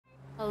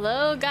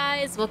Hello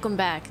guys, welcome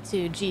back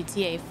to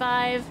GTA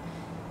 5.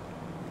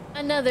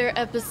 Another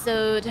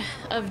episode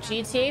of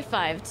GTA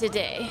 5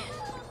 today.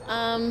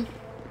 And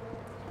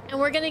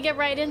we're gonna get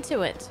right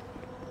into it.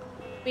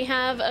 We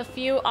have a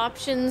few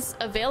options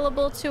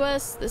available to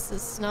us. This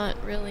is not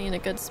really in a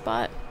good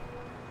spot.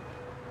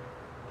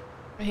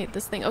 I hate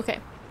this thing. Okay.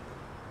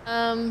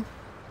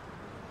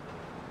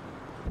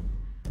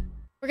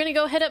 We're gonna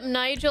go hit up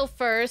Nigel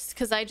first,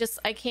 because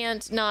I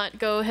can't not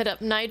go hit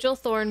up Nigel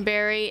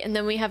Thornberry, and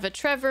then we have a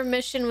Trevor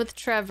mission with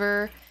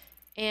Trevor,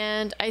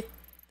 and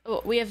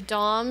we have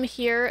Dom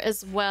here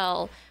as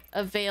well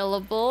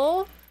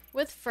available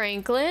with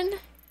Franklin,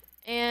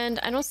 and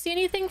I don't see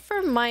anything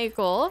for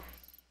Michael.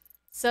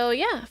 So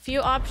yeah, a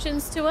few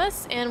options to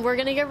us, and we're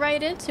gonna get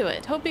right into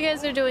it. Hope you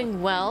guys are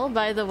doing well,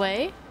 by the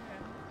way.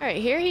 All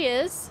right, here he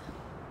is.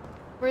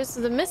 Where's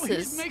the missus? Oh,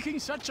 he's making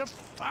such a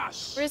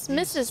fuss. Where's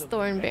Mrs.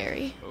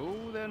 Thornberry?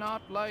 Oh, they're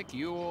not like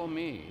you or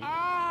me.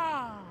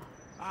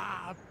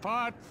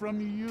 Apart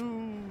from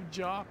you,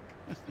 Jock.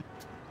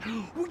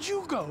 Would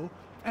you go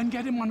and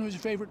get him one of his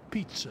favorite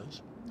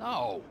pizzas?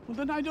 No. Well,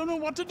 then I don't know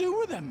what to do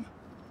with him.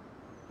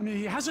 I mean,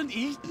 he hasn't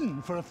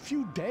eaten for a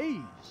few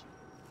days.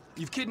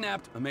 You've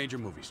kidnapped a major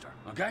movie star,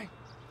 okay?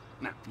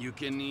 Now, you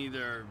can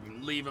either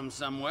leave him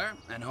somewhere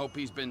and hope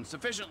he's been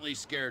sufficiently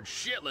scared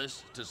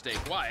shitless to stay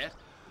quiet,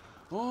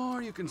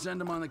 or you can send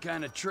him on the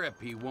kind of trip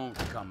he won't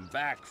come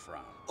back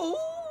from.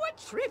 Oh,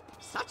 a trip!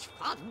 Such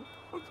fun!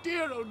 Oh,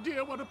 dear,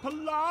 what a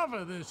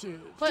palaver this is.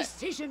 What?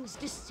 Decisions.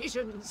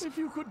 If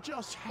you could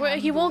just Where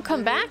he won't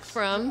come handle back this,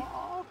 from.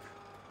 Jock.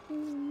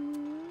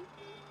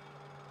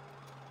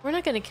 We're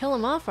not gonna kill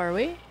him off, are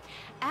we?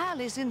 Al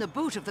is in the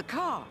boot of the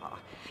car.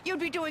 You'd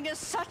be doing us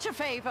such a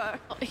favor.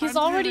 He's I'm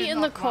already really in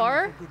the not one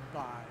car? for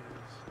goodbyes.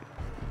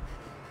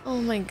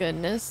 Oh my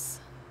goodness.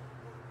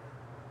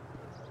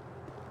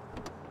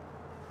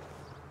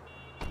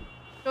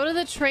 Go to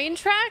the train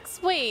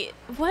tracks? Wait,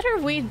 what are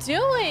we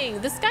doing?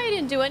 This guy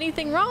didn't do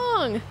anything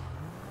wrong.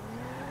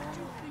 What do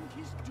you think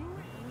he's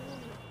doing?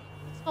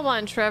 Come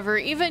on, Trevor.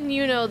 Even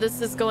you know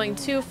this is going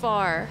too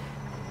far.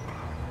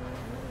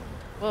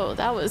 Whoa,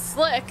 that was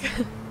slick.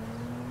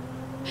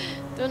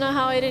 Don't know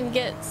how I didn't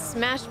get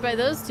smashed by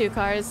those two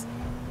cars.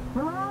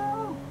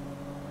 Hello?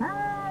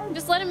 Hey!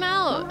 Just let him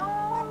out.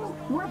 Hello?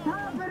 What's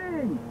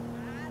happening?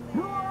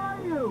 Who are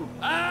you?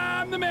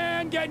 I'm the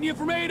man getting you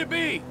from A to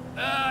B.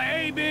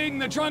 A being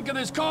the trunk of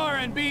this car,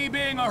 and B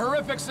being a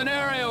horrific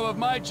scenario of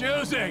my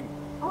choosing.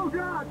 Oh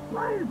God,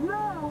 please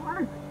no!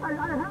 I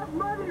have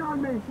money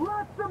on me.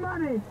 Lots of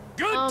money.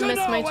 Good I'll to miss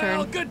know, my Al.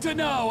 turn. Good to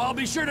know. I'll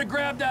be sure to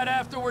grab that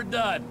after we're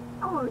done.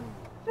 Oh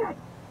shit!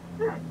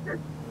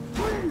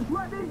 Please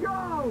let me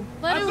go!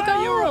 Let I him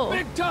thought you were go. a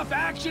big, tough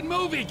action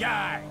movie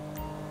guy.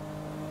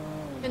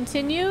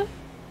 Continue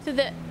to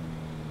the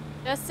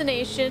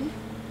destination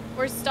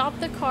or stop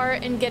the car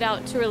and get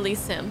out to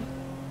release him.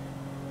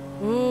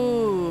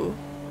 Ooh.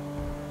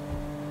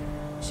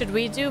 Should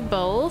we do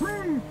both?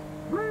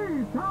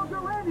 Please, I'll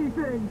do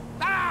anything.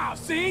 Ah,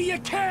 see, you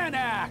can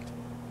act.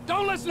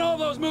 Don't listen to all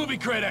those movie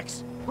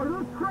critics. Are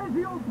those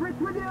crazy old bricks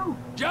with you?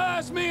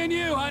 Just me and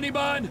you, honey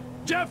bun.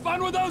 Did you have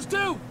fun with those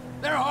two?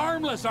 They're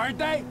harmless, aren't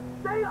they?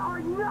 They are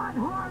not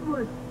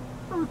harmless.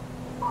 Those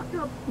fucked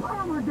up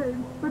parlor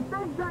games, the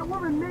things that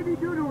woman made me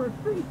do to her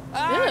feet.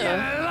 Ah, Ew.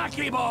 you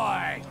lucky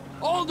boy.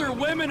 Older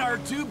women are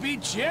to be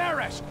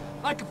cherished,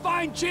 like a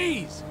fine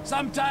cheese.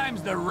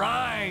 Sometimes the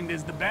rind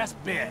is the best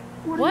bit.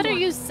 What do are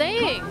want? you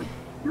saying?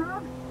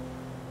 Drugs?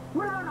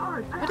 What about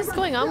art? What is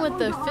going on with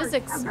the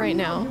physics right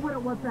now? You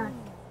wouldn't want that.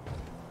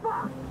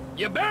 Fuck!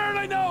 You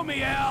barely know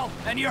me, Al,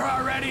 and you're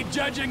already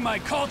judging my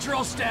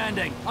cultural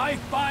standing. I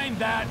find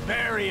that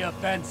very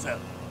offensive.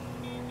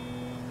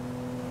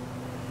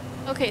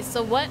 Okay,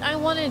 so what I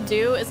want to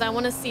do is I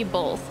want to see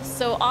both.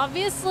 So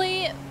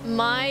obviously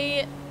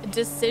my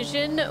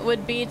decision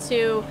would be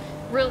to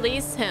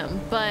release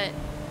him, but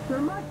There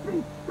must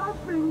be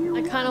something you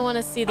I kind of want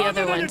to see the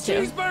other than one a too.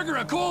 cheeseburger,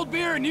 a cold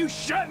beer, and you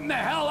shutting the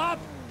hell up,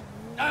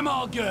 I'm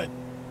all good.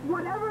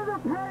 Whatever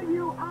they're paying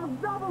you, I'll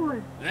double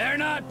it. They're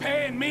not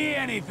paying me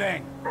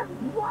anything. And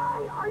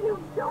why are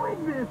you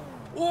doing this?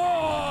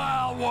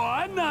 Well,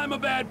 one, I'm a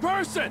bad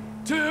person.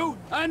 Two,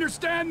 I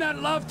understand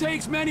that love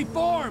takes many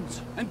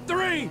forms. And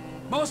three,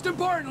 most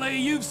importantly,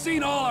 you've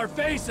seen all our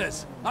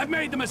faces. I've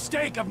made the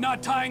mistake of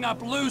not tying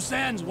up loose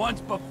ends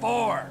once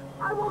before.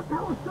 I won't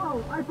tell a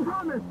soul, I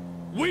promise.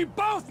 We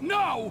both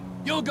know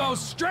you'll go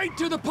straight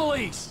to the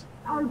police.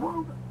 I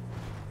won't.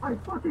 I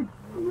fucking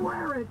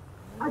swear it.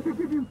 I could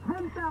give you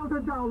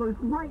 $10,000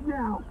 right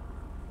now.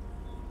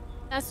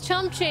 That's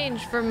chump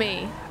change for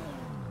me.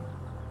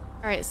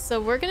 All right, so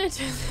we're gonna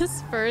do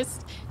this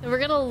first, and we're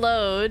gonna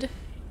load,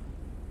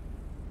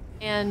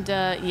 and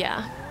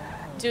yeah,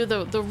 do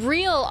the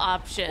real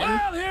option.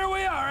 Well, here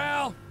we are,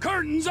 Al.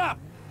 Curtains up.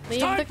 It's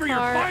Leave time the for your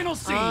car final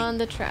scene. on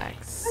the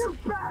tracks. You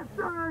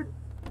bastard!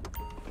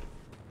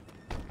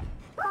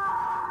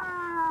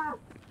 Ah!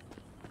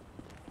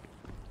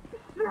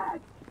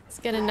 Shit! Let's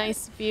get a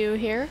nice view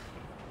here.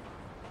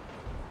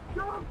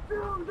 Don't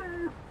do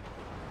this!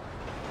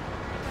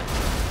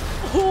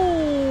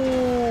 Oh!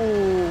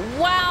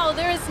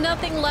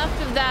 nothing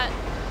left of that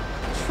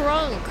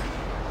trunk.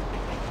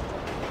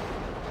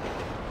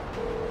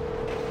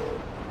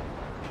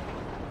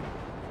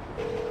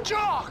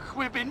 Jock,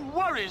 we've been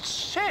worried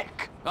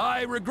sick.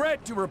 I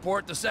regret to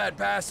report the sad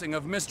passing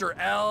of Mr.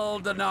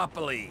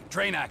 Aldonopoli.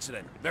 Train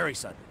accident. Very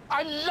sudden.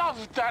 I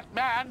loved that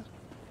man.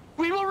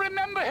 We will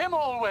remember him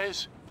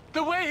always.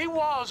 The way he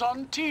was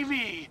on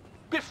TV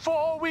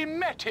before we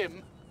met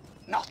him.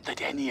 Not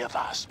that any of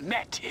us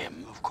met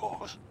him, of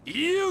course.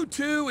 You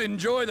two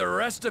enjoy the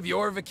rest of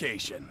your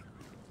vacation.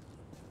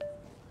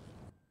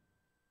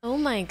 Oh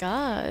my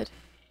god.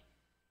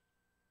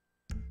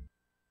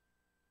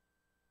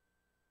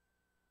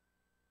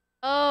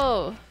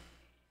 Oh.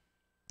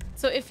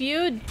 So if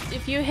you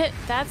hit,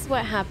 that's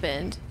what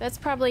happened. That's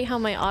probably how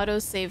my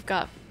autosave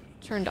got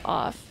turned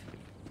off.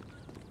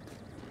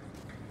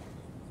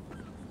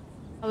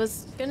 I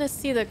was gonna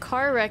see the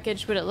car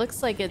wreckage, but it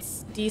looks like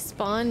it's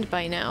despawned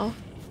by now.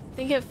 I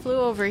think it flew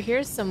over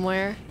here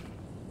somewhere.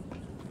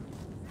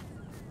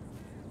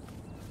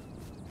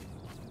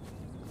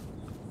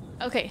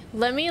 Okay,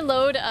 let me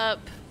load up.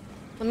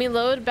 Let me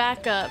load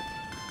back up.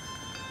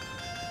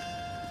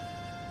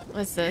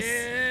 What's this?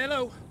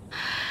 Hello.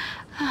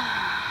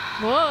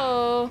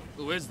 Whoa.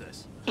 Who is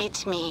this?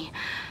 It's me.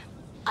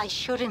 I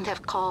shouldn't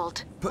have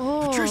called.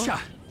 Patricia!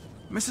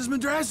 Mrs.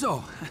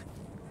 Madrazo!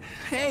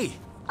 Hey!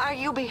 Are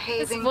you His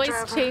behaving, voice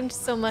Trevor? changed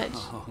so much.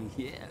 Oh,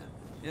 yeah.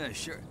 Yeah,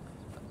 sure.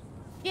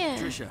 Yeah.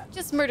 Patricia,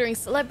 just murdering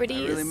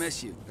celebrities. I really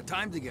miss you. The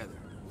time together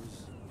was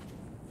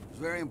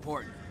very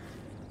important.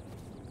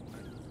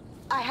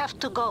 I have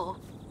to go.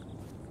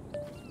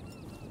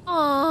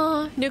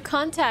 Aw, new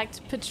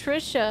contact,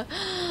 Patricia.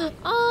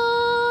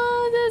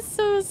 Aw, that's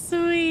so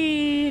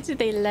sweet.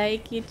 They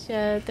like each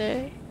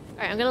other.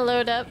 Alright, I'm gonna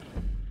load up.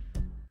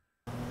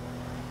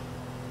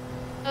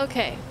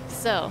 Okay,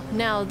 so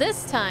now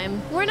this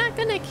time, we're not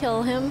gonna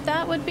kill him.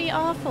 That would be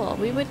awful.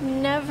 We would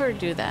never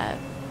do that.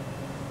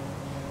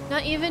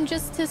 Not even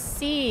just to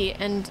see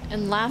and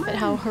laugh at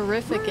how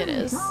horrific it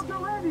is.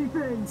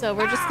 So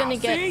we're just gonna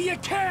get See, you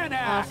can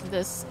off act.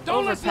 this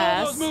Don't listen to all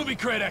overpass. those movie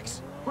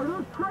critics. Are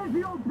those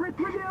crazy old bricks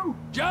with you?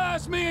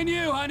 Just me and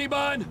you, honey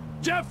bun.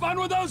 Did you have fun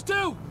with those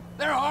two?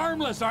 They're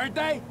harmless, aren't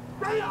they?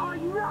 They are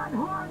not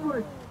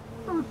harmless.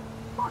 Those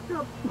fucked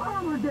up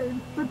parlor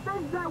games, the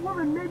things that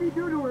woman made me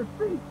do to her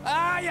feet.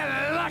 Ah,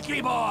 you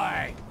lucky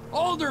boy.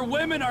 Older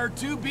women are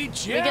to be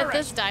cherished. We get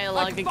this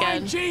dialogue like fine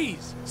again.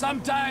 cheese.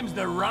 Sometimes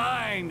the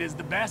rind is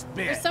the best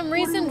bit. For some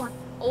reason,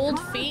 old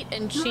feet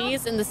and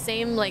cheese in the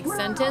same like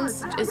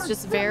sentence is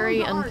just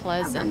very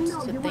unpleasant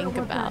to think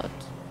about.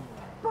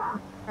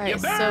 Alright,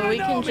 so we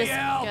can just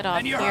get off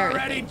and you're here. I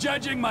already think.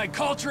 judging my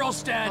cultural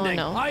standing.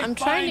 Oh no, I I'm trying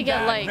to find get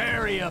that like.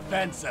 very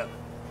offensive.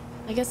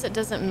 I guess it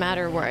doesn't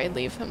matter where I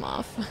leave him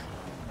off.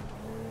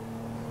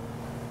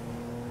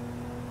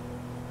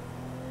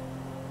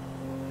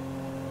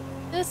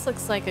 This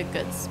looks like a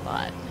good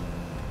spot.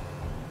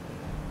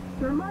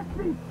 There must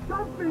be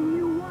something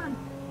you want.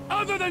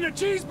 Other than a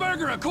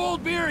cheeseburger, a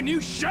cold beer, and you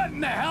shutting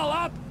the hell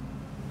up,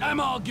 I'm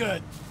all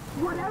good.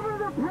 Whatever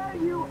they're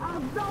paying you, I'll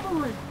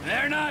double it.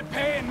 They're not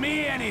paying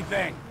me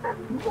anything. Then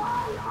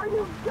why are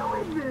you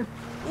doing this?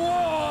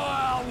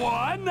 Well,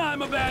 one,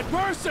 I'm a bad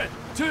person.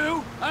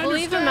 Two, I We'll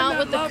leave him understand out that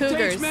with the love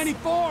cougars. takes many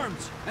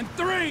forms. And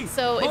three,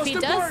 So if most he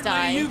does importantly,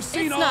 die, you've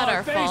seen it's all not our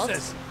our fault.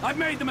 faces. I've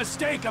made the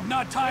mistake of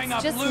not tying It's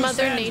up just loose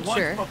Mother ends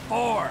Nature once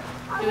before.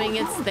 doing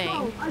its I thing.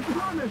 won't. I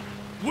promise.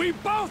 We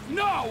both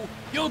know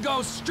you'll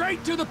go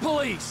straight to the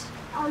police.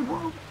 I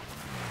won't.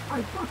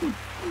 I fucking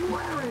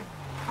swear it.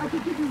 I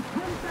could give you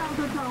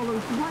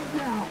 $10,000 right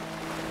now.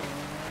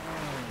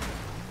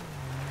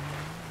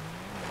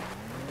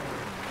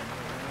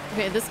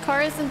 Okay, this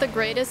car isn't the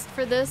greatest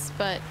for this,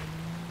 but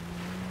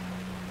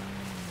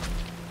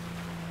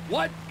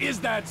What is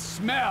that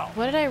smell?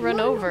 what did I run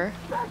over?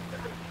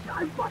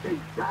 I'm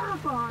fucking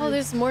terrified. Oh,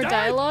 there's more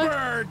dialogue?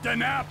 Diaper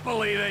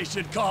DiNapoli, they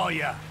should call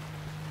you.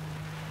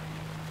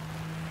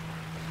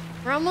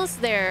 We're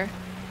almost there,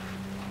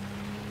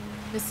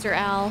 Mr.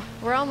 Al.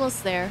 We're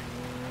almost there.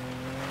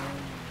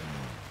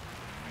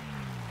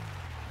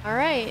 All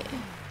right.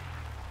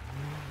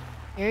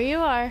 Here you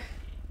are.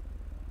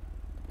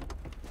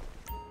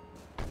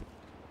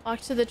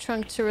 Walk to the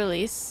trunk to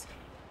release.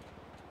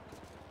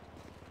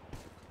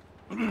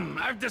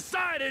 I've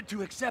decided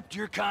to accept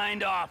your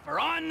kind offer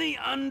on the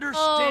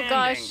understanding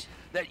gosh.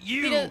 that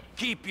you does-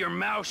 keep your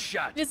mouth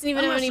shut. He doesn't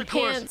even have Unless, any of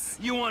course, pants.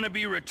 you want to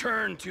be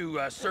returned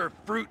to serve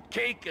fruit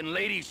cake and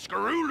lady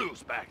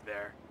scarooloos back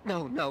there.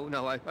 No,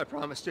 I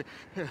promised you.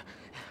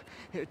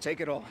 Here,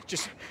 take it all.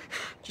 Just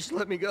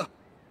let me go.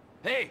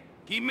 Hey,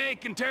 keep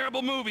making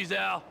terrible movies,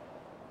 Al.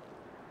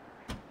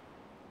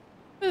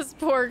 This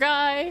poor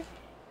guy.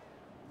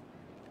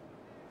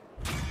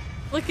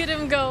 Look at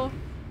him go.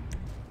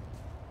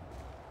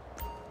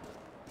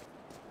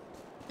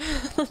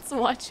 Let's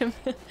watch him.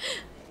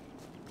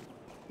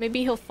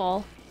 Maybe he'll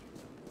fall.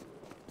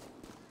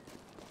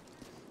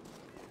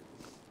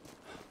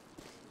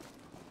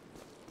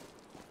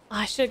 Oh,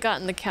 I should have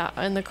gotten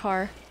in the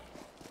car.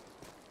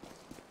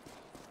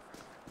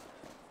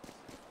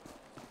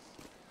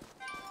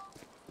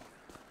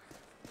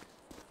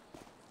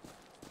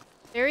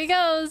 There he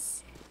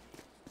goes.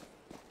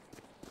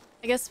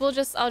 I guess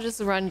I'll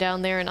just run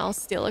down there and I'll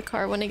steal a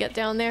car when I get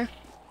down there.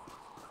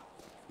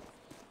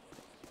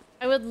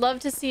 I would love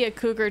to see a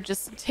cougar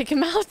just take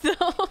him out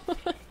though.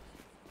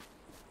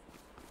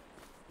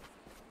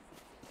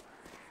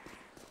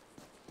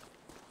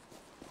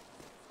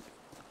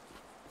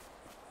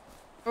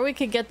 Or we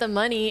could get the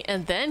money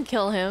and then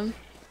kill him.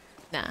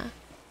 Nah.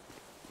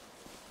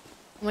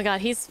 Oh my god,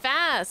 he's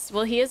fast!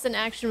 Well, he is an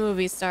action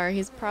movie star.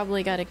 He's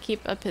probably got to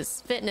keep up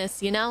his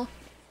fitness, you know?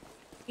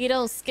 He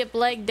don't skip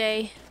leg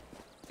day.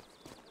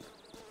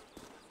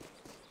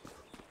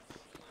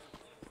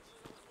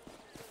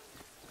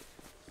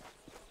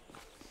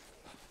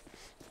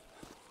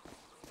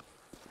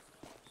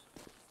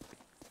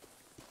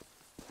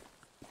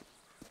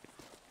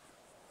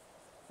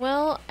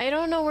 Well, I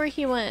don't know where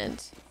he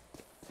went.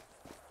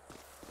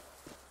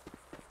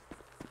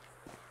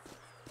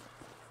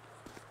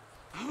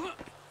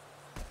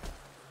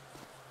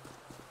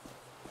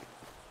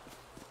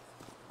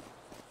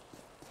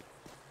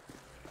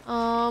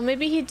 Oh,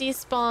 maybe he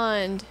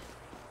despawned.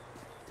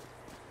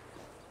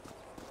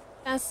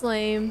 That's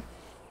lame.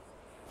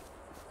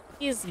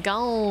 He's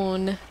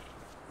gone.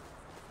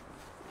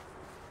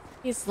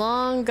 He's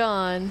long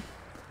gone.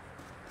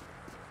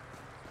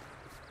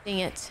 Dang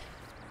it.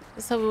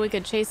 Just hoping we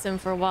could chase him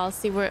for a while,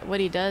 see what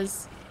he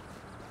does.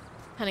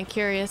 Kind of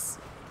curious.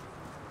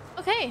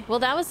 Okay, well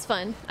that was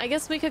fun. I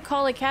guess we could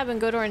call a cab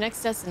and go to our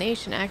next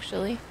destination,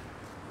 actually.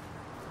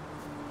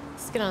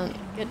 Just gonna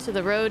get to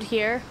the road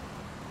here.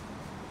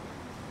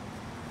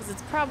 Because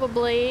it's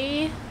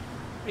probably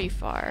pretty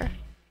far.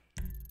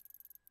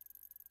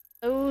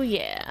 Oh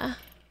yeah.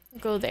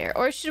 Go there.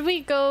 Or should we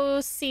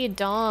go see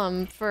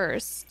Dom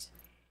first?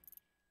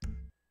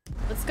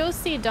 Let's go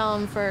see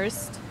Dom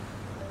first.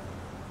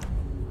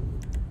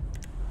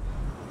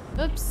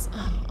 Oops.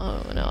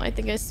 Oh no, I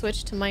think I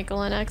switched to Michael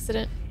on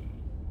accident.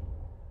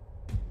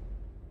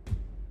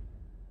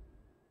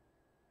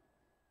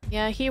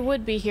 Yeah, he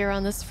would be here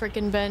on this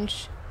frickin'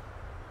 bench.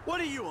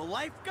 What are you, a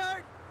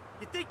lifeguard?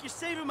 You think you're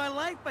saving my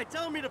life by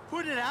telling me to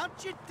put it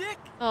out, you dick?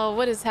 Oh,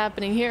 what is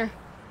happening here?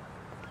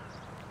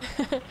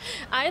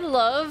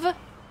 I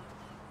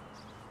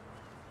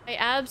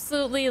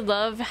absolutely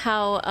love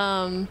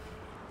how,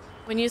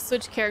 when you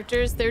switch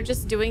characters, they're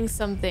just doing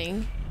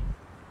something.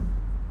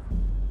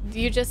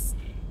 You just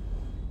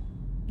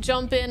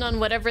jump in on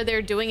whatever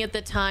they're doing at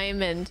the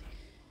time, and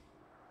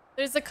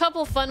there's a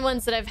couple fun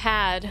ones that I've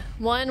had.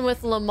 One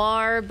with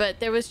Lamar,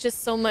 but there was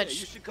just so much. Hey,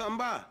 you should come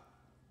by.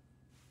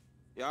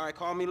 You alright?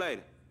 Call me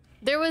later.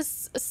 There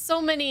was so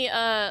many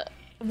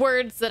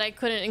words that I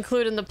couldn't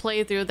include in the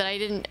playthrough that I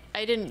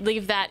didn't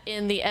leave that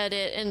in the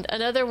edit. And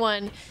another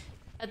one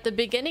at the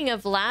beginning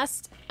of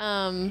last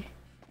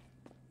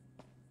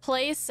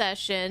play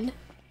session,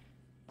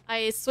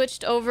 I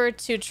switched over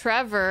to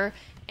Trevor.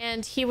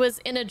 And he was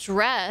in a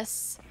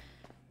dress,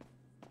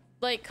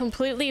 like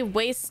completely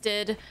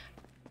wasted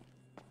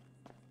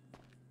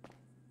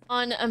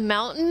on a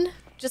mountain,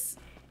 just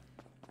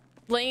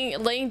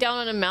laying down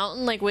on a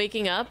mountain, like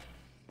waking up.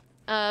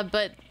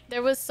 But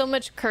there was so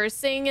much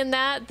cursing in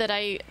that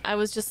I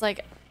was just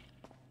like,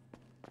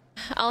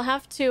 I'll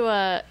have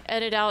to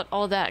edit out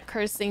all that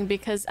cursing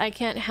because I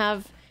can't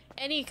have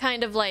any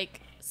kind of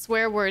like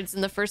swear words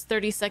in the first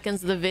 30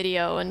 seconds of the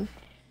video, and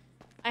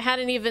I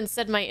hadn't even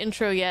said my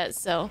intro yet,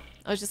 so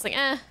I was just like,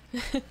 eh.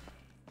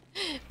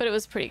 But it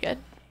was pretty good.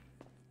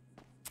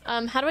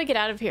 How do I get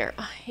out of here?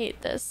 Oh, I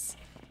hate this.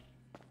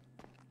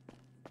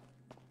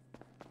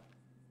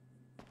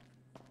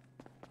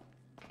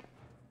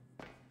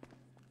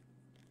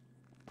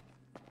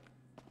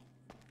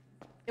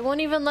 It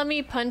won't even let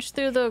me punch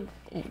through the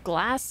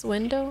glass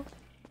window?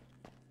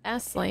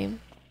 That's lame.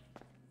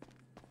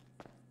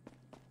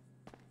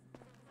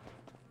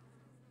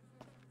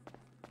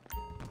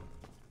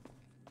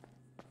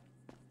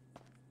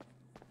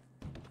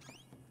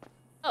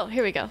 Oh,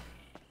 here we go.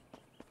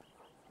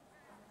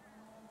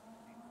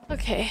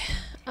 Okay.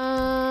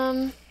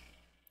 Call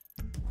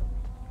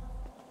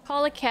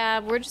a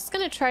cab. We're just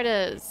gonna try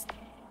to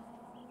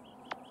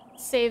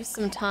save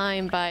some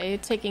time by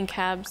taking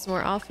cabs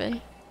more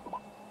often.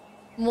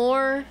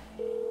 More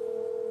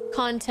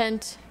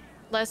content,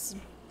 less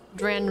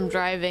random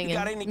driving,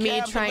 and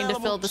me trying to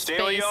fill the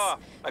space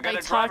by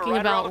talking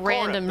about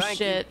random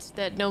shit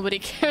that nobody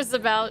cares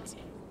about.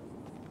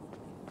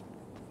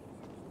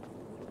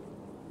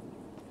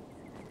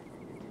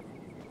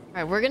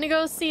 Alright, we're gonna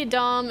go see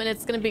Dom, and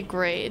it's gonna be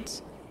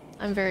great.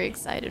 I'm very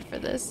excited for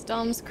this.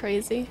 Dom's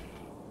crazy.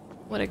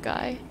 What a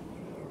guy.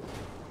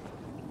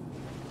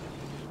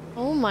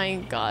 Oh my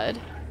god.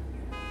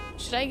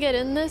 Should I get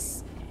in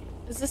this?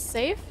 Is this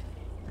safe?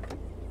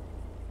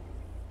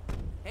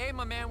 Hey,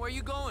 my man, where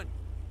you going?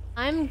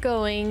 I'm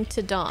going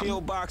to Dom.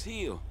 Pillbox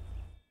Hill.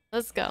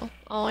 Let's go.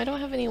 Oh, I don't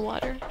have any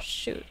water.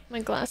 Shoot,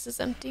 my glass is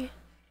empty.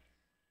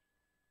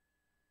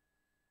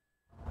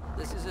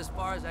 This is as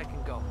far as I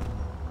can go.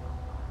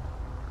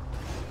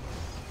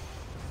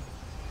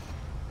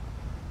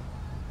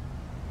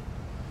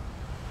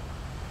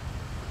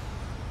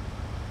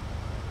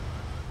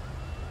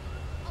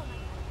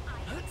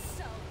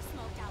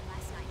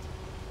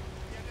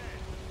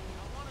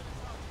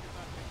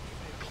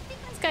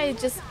 guy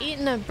just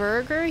eating a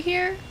burger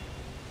here?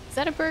 Is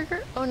that a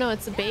burger? Oh no,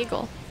 it's a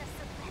bagel.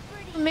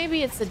 Well,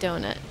 maybe it's a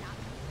donut.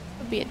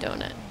 Could be a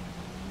donut.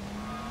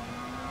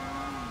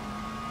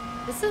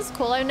 This is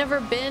cool. I've never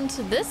been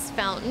to this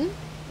fountain.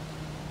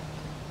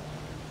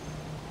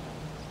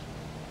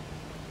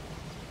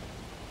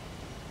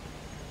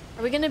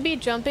 Are we gonna be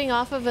jumping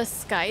off of a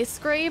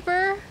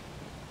skyscraper?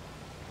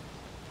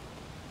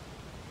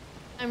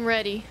 I'm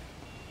ready.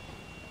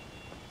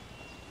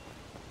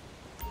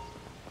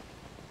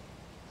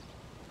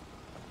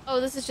 Oh,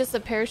 this is just a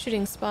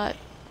parachuting spot.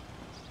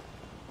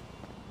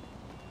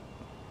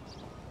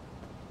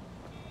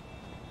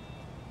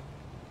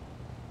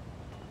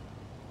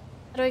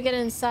 How do I get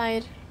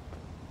inside?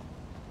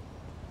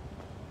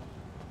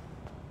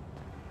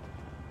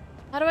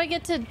 How do I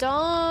get to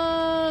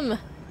Dom?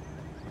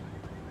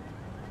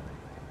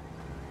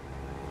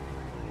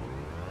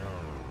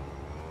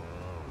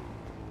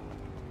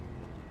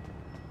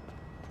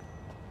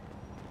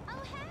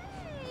 Oh,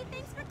 hey!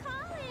 Thanks for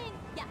calling.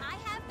 Yeah, I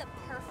have the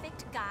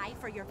perfect guy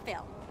for your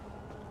film.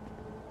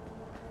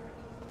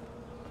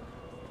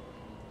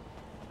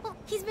 Well,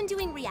 he's been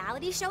doing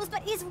reality shows,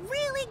 but he's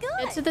really good.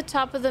 Get to the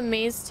top of the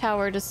maze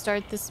tower to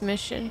start this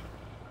mission.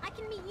 I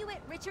can meet you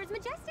at Richard's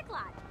Majestic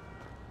Lot.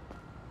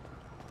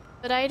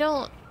 But I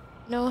don't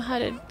know how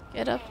to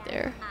get up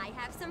there. I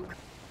have some...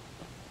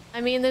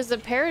 I mean, there's a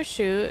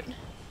parachute.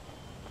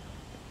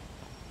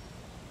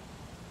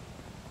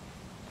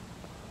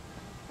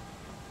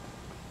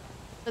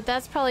 But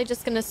that's probably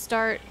just gonna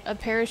start a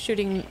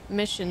parachuting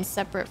mission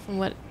separate from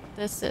what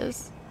this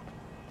is.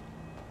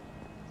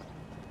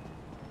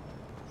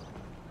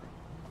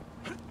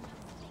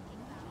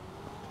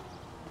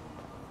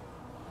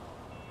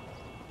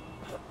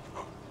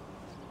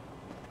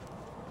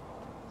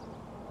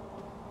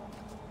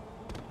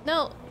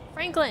 No,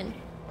 Franklin.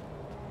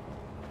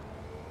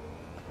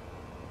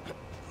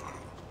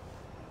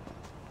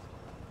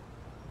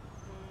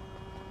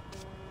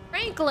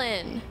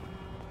 Franklin.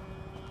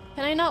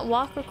 Can I not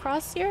walk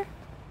across here?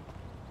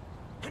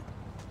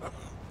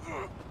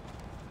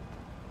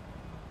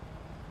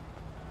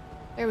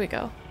 There we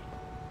go.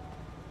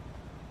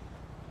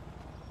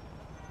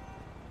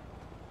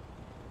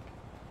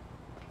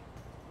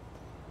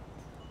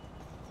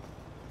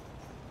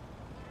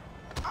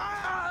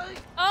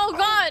 Oh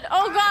God!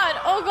 Oh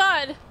God! Oh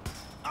God!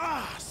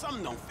 Ah,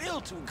 something don't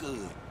feel too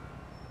good.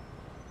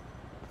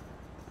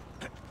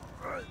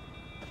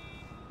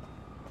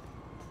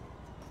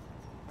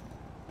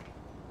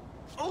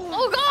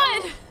 Oh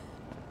God!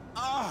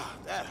 Ah,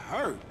 that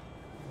hurt.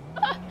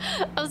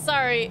 I'm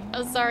sorry.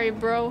 I'm sorry,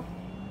 bro.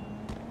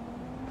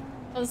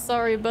 I'm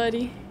sorry,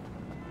 buddy.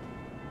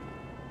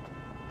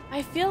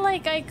 I feel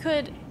like I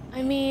could...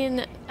 I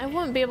mean, I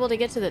wouldn't be able to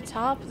get to the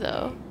top,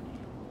 though.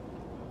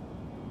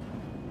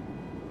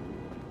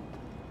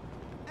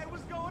 Hey,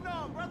 what's going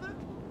on, brother?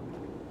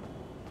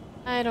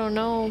 I don't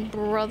know,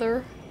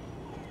 brother.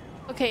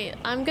 Okay,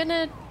 I'm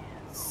gonna...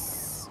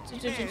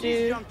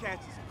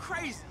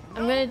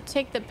 I'm gonna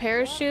take the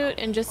parachute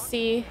and just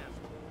see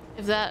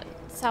if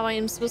that's how I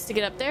am supposed to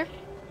get up there.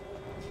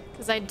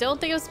 Because I don't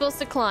think I'm supposed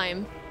to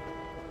climb.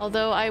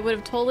 Although I would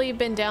have totally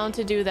been down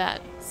to do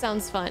that.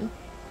 Sounds fun.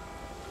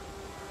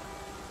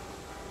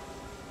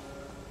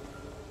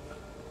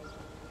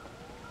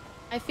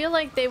 I feel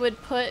like they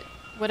would put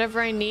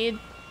whatever I need.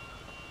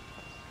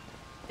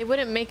 They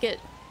wouldn't make it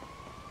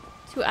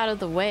too out of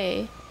the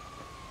way.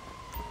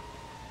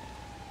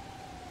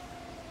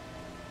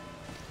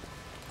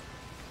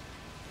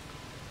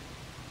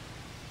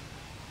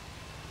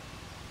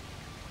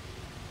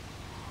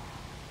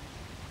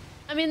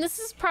 I mean, this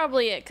is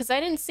probably it, because I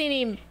didn't see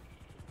any...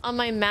 On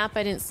my map,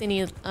 I didn't see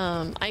any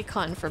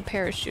icon for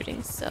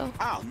parachuting, so...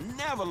 I'll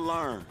never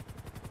learn.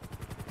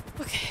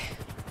 Okay.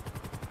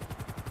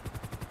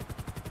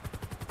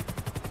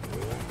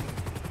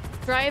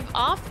 Drive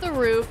off the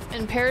roof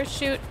and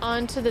parachute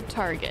onto the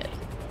target.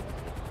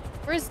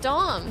 Where's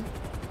Dom?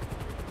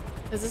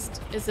 Is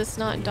this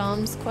not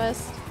Dom's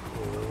quest?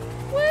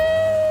 Woo!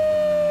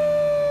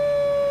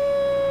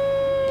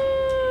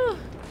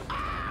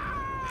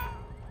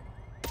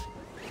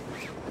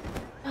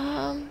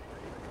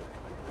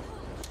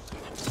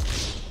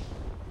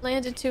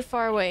 Landed too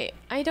far away.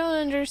 I don't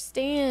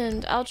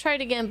understand. I'll try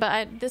it again,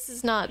 but this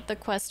is not the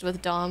quest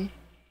with Dom.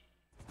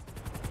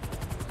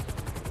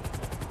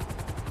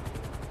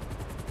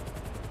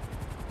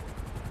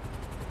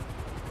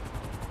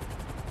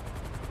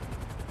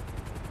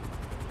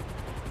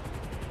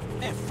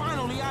 And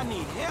finally, I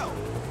need help.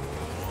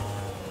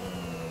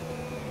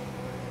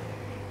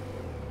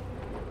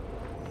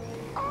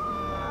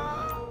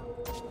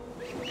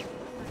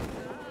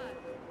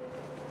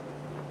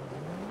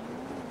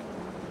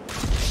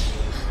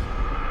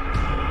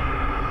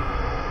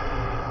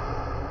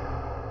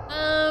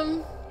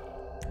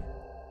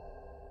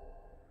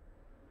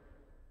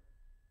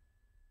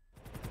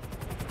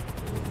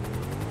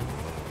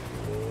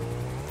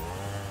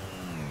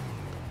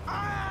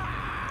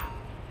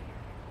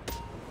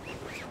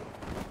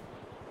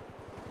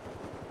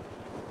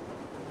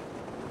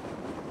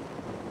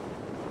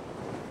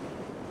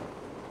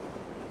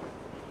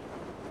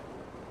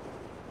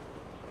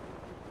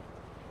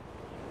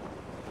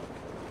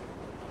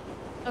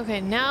 Okay,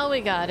 now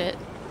we got it.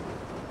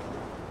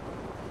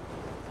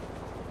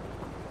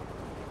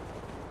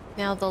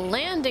 Now the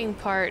landing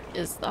part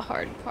is the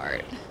hard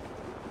part.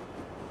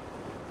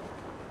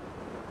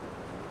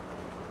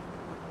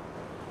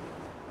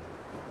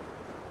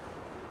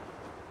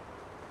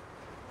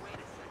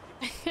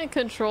 I can't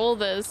control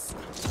this.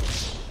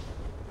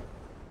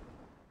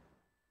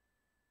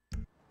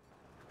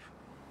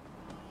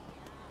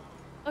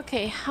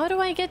 Okay, how do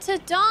I get to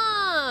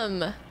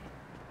Dom?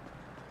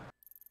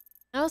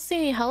 I don't see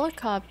any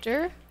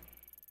helicopter.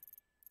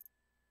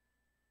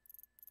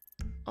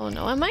 Oh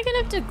no, am I gonna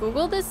have to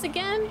Google this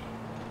again?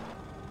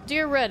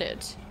 Dear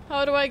Reddit,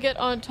 how do I get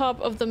on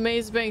top of the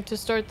maze bank to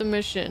start the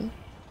mission?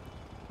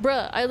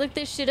 Bruh, I looked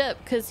this shit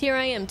up because here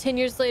I am 10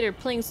 years later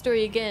playing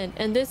story again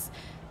and this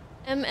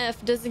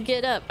MF doesn't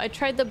get up. I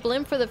tried the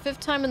blimp for the 5th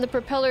time and the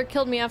propeller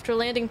killed me after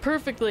landing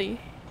perfectly.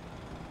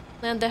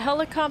 Land the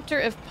helicopter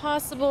if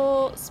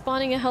possible.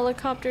 Spawning a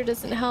helicopter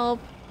doesn't help.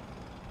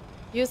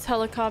 Use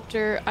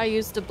helicopter. I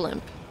used a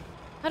blimp.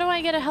 How do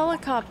I get a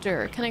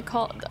helicopter? Can I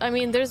call? I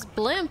mean, there's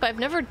blimp. I've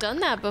never done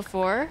that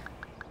before.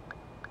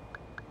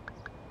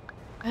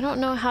 I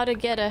don't know how to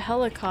get a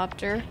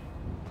helicopter.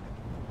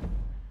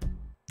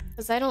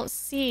 Because I don't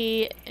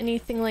see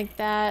anything like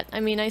that. I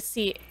mean, I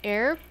see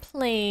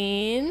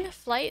airplane,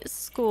 flight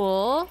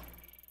school.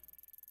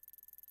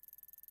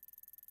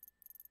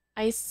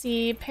 I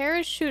see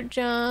parachute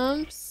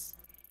jumps.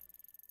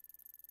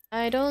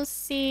 I don't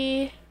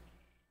see...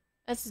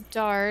 That's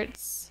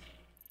darts.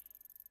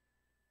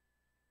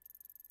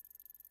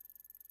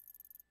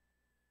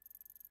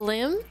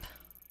 Blimp?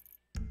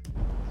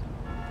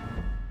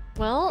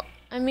 Well,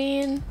 I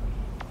mean...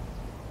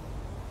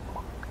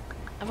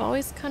 I've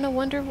always kind of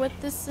wondered what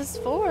this is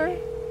for.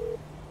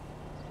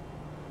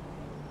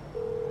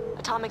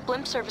 Atomic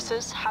Blimp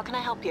Services, how can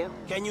I help you?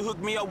 Can you hook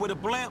me up with a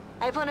blimp?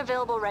 I have one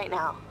available right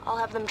now. I'll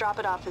have them drop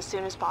it off as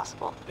soon as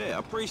possible. Yeah,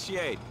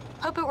 appreciate it.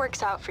 Hope it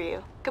works out for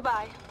you.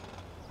 Goodbye.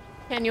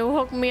 Can you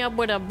hook me up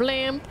with a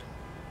blimp?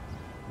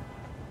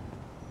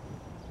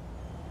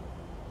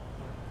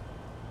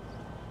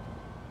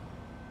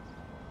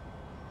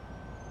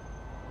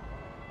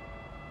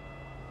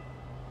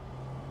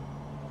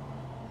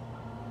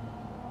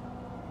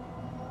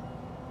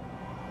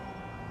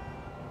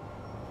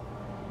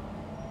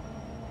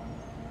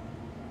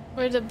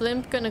 Where's the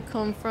blimp gonna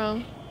come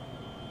from?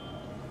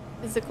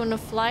 Is it gonna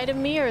fly to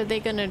me or are they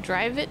gonna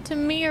drive it to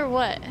me or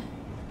what?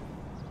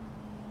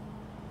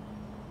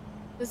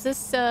 Does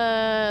this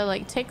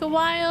like take a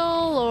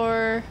while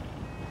or?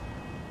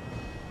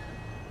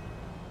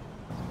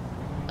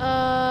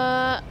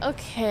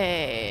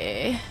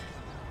 Okay.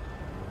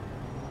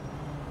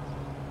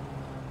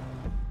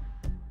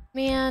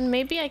 Man,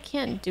 maybe I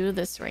can't do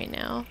this right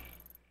now.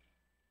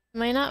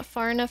 Am I not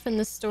far enough in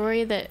the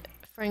story that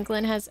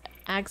Franklin has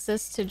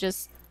access to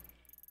just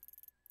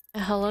a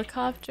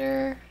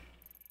helicopter?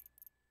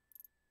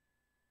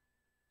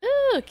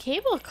 Ooh, a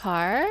cable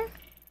car.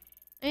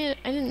 I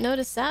didn't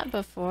notice that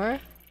before.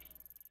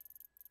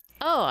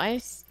 Oh,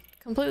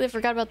 completely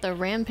forgot about the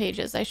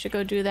rampages. I should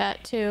go do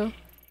that too.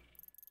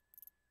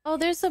 Oh,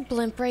 there's a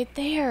blimp right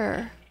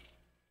there.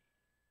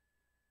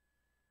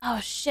 Oh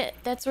shit,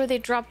 that's where they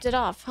dropped it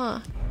off, huh?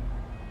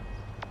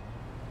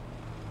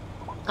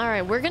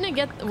 Alright, we're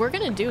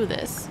gonna do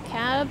this.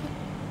 Cab.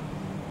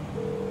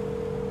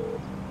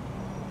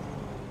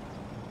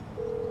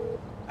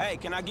 Hey,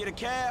 can I get a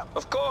cab?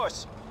 Of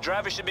course.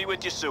 Driver should be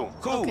with you soon.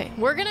 Cool. Okay,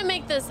 we're gonna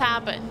make this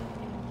happen.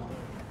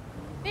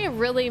 They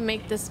really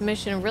make this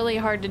mission really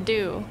hard to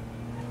do.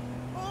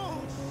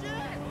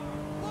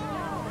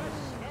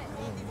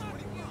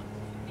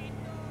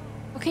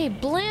 Okay,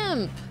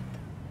 blimp.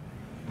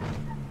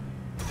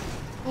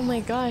 Oh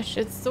my gosh,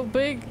 it's so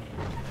big.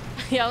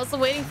 Yeah, I was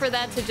waiting for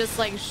that to just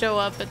like show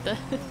up at the...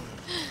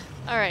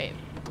 Alright,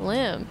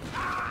 blimp.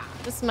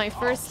 This is my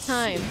first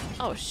time.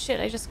 Oh shit,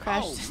 I just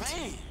crashed.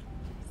 Man.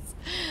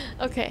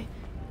 Okay,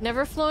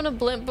 never flown a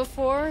blimp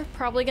before.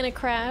 Probably gonna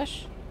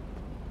crash.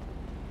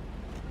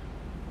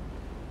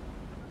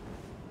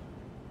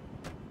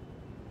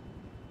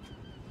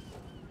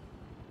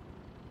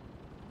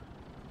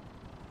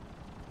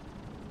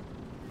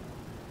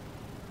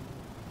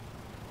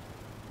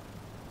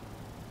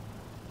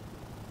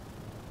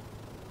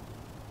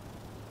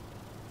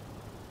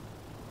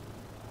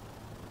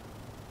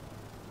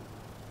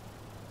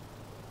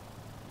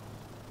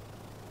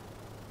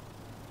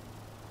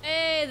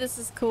 Hey, this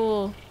is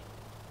cool.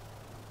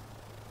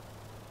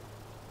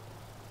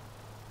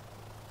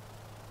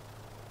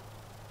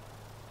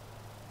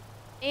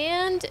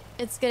 And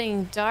it's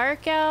getting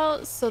dark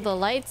out, so the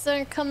lights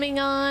aren't coming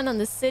on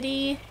the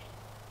city.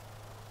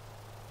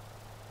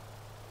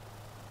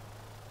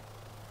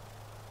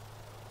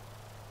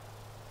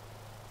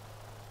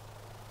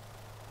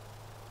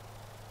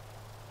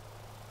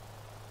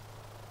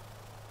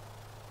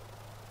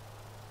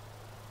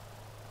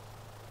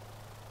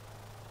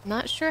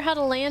 Not sure how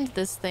to land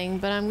this thing,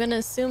 but I'm gonna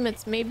assume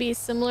it's maybe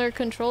similar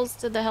controls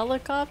to the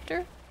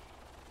helicopter.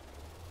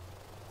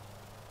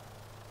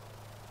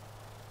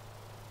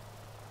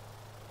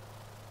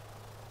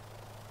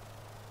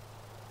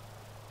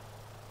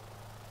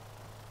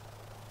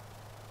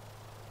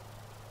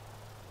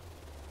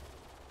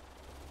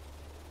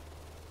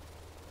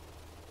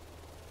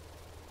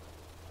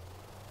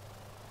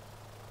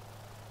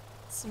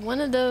 It's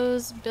one of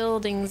those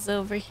buildings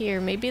over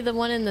here. Maybe the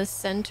one in the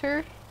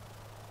center?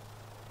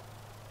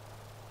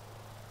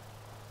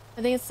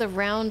 I think it's the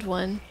round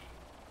one.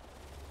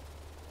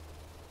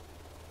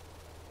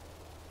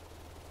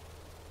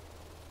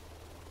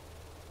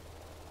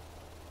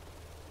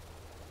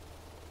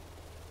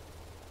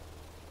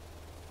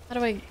 How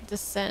do I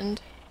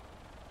descend?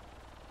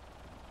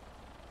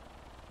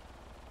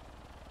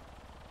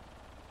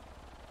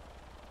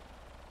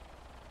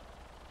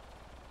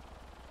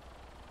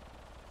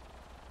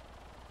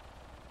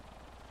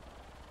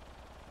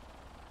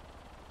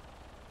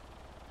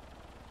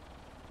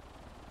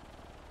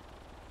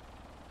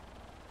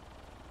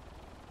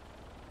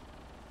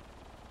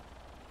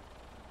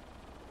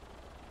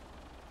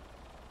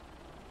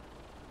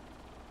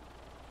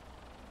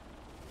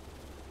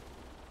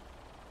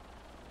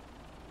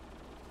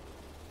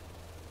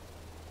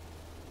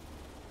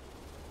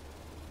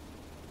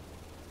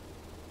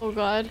 Oh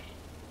god.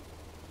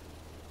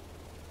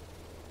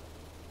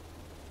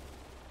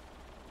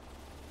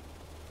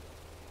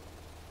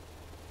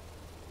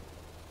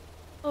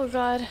 Oh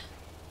god.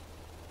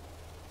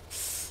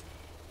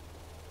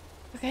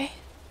 Okay.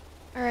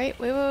 Alright,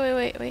 wait. Wait.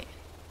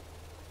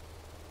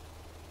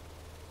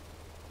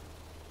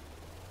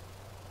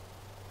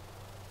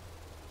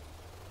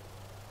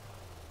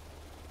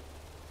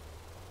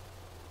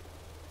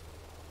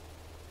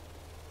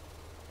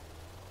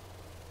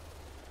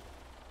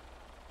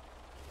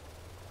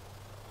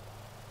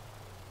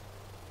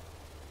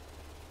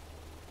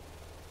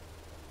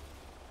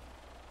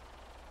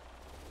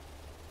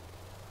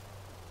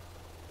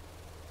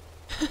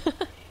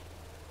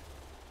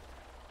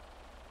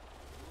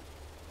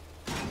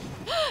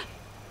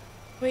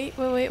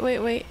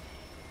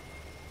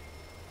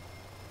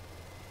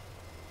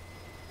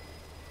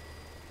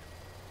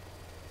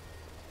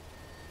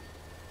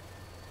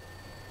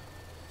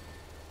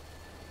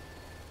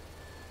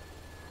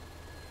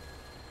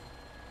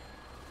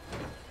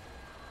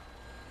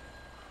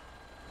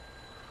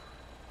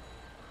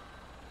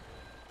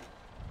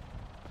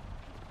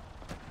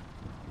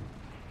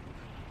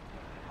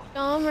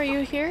 Dom, are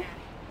you here?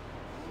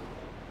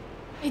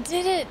 I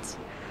did it!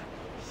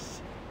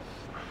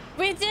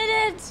 We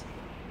did it!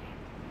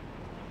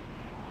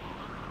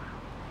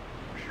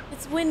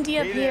 It's windy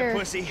up Hey here. there,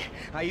 pussy.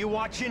 Are you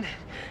watching?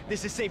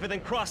 This is safer than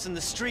crossing the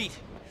street.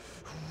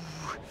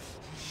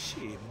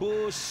 Shit,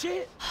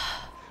 bullshit.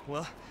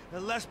 Well,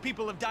 less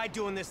people have died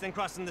doing this than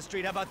crossing the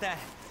street. How about that?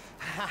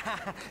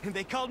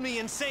 They called me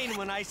insane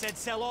when I said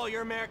sell all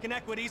your American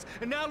equities,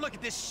 and now look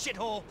at this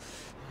shithole.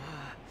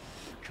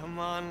 Come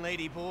on,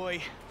 lady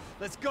boy.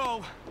 Let's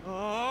go.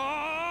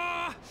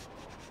 Oh!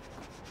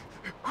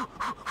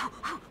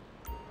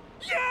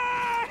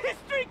 Yeah!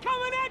 History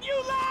coming at you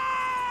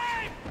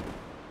live!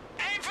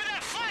 Aim for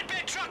that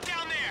flatbed truck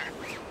down there!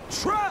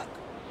 Truck?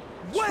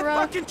 What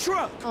fucking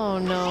truck? Oh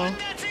no. I'm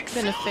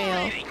gonna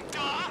fail.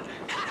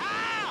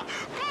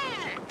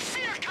 Boom!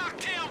 Fear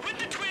cocktail with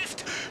the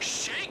twist.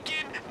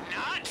 Shaken,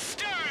 not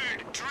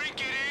stirred.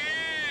 Drink it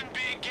in,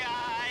 big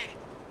guy.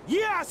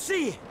 Yeah, I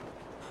see it.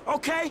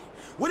 Okay,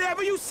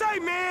 whatever you say,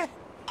 man.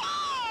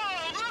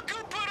 Oh, look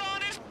who put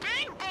on his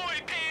big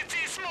boy pants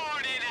this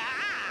morning,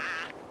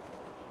 huh?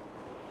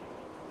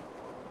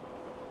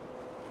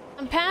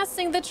 I'm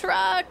passing the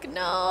truck.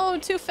 No,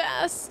 too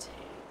fast.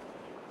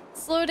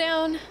 Slow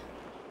down.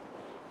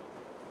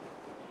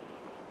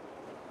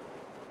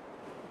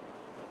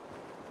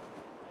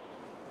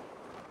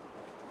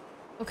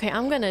 Okay,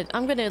 I'm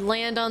gonna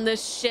land on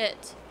this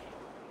shit.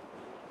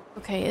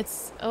 Okay,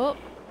 it's oh,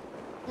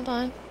 hold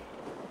on.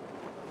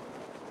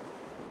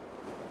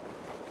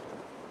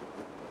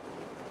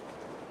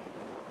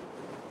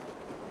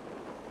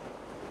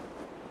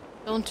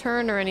 Don't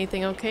turn or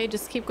anything, okay?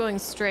 Just keep going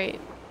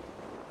straight.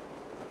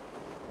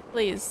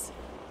 Please.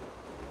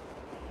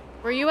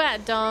 Where you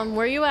at, Dom?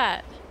 Where you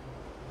at?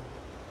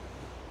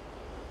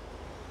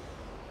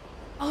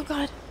 Oh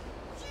god.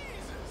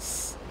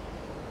 Jesus.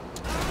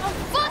 Oh,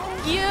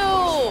 fuck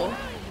you!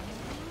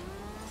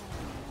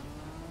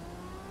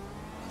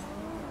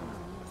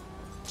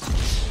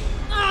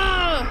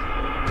 Ugh.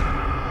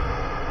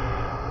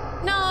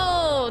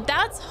 No,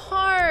 that's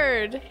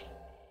hard.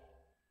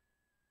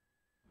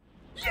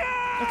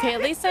 Okay,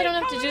 at least I don't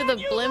have to do the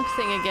blimp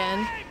thing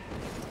again.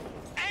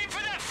 Aim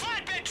for that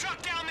flatbed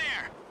truck down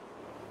there.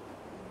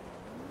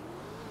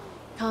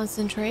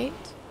 Concentrate.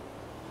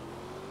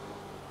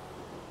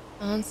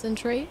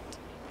 Concentrate.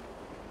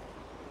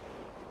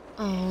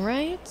 All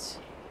right.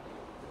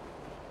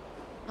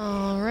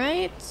 All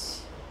right.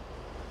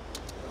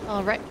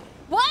 All right.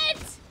 What?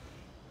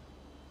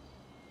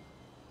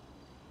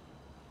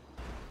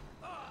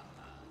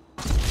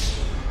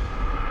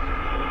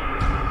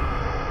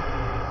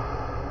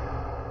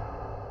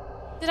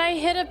 Did I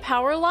hit a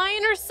power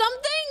line or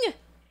something?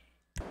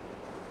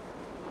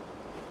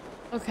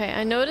 Okay,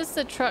 I noticed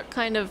the truck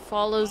kind of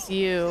follows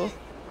you.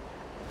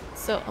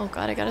 So, oh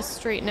god, I gotta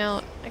straighten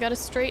out. I gotta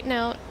straighten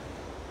out.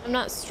 I'm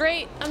not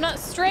straight. I'm not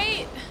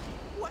straight.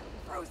 What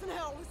frozen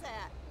hell was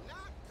that?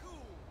 Not cool.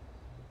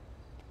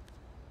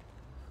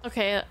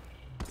 Okay.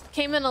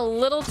 came in a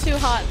little too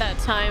hot that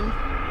time.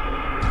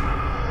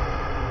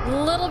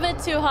 A little bit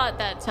too hot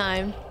that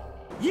time.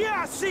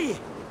 Yeah, I see it.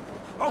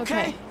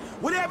 Okay.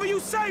 Whatever you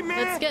say,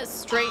 man. Let's get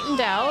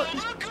straightened out.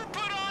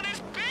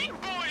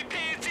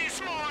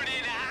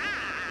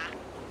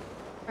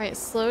 Alright,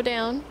 slow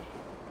down.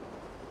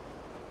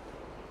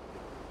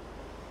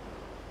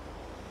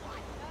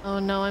 Oh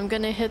no, I'm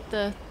gonna hit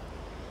the...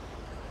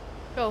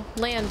 Go,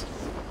 land.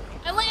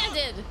 I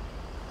landed!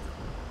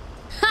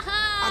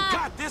 I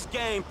got this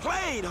game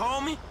played,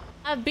 homie.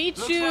 I beat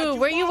Looks you. like you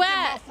Where you won,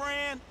 at? my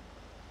friend.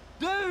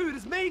 Dude,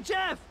 it's me,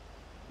 Jeff.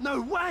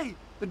 No way.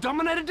 The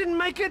Dominator didn't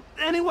make it.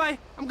 Anyway,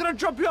 I'm gonna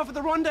drop you off at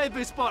the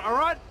rendezvous spot, all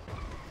right?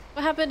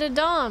 What happened to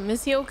Dom?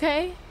 Is he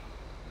okay?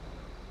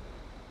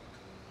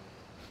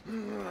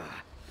 You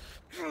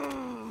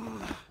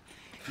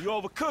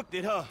overcooked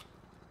it, huh?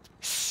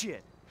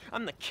 Shit.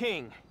 I'm the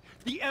king,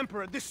 the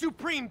emperor, the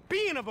supreme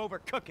being of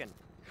overcooking.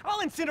 I'll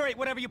incinerate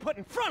whatever you put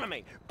in front of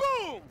me.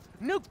 Boom!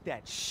 Nuke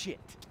that shit.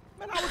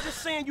 Man, I was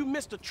just saying you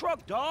missed a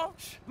truck, dawg.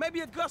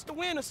 Maybe a gust of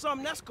wind or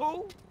something, that's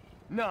cool.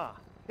 Nah,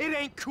 it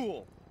ain't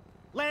cool.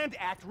 Land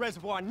at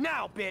reservoir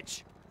now,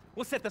 bitch!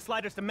 We'll set the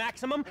sliders to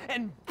maximum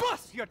and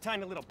bust your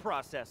tiny little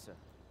processor.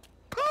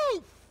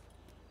 Poof!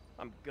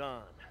 I'm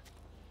gone.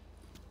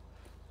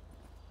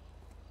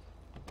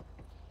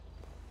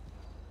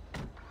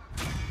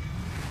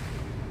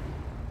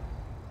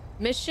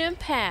 Mission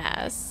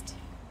passed.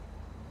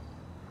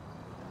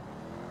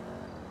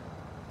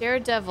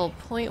 Daredevil,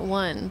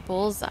 .1,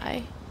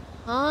 bullseye.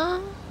 Huh?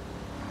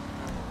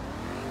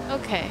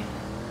 Okay.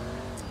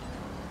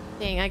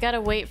 Dang, I gotta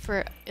wait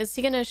for... Is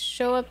he gonna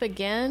show up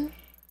again?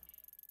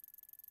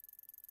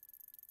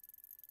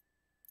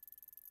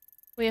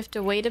 We have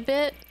to wait a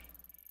bit?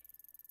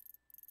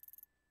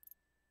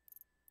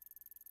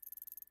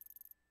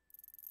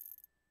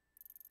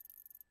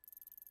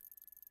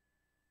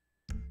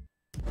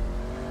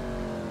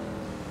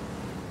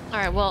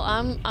 Alright, well,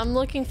 I'm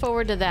looking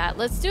forward to that.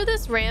 Let's do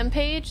this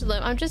rampage.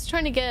 I'm just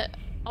trying to get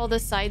all the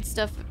side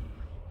stuff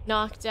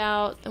knocked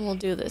out. Then we'll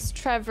do this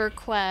Trevor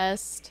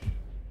quest.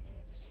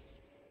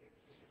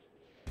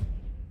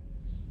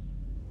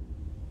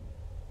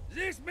 Does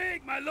this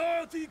make my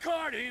loyalty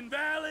card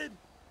invalid?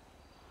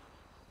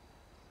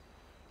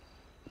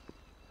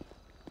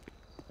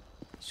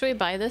 Should we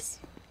buy this?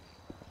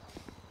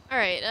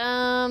 Alright,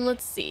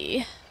 let's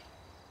see.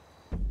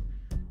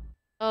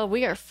 Oh,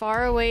 we are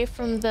far away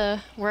from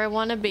where I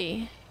want to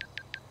be.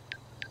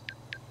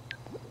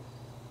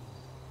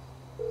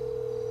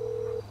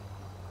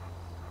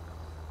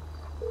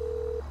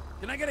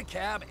 Can I get a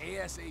cab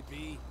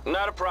ASAP?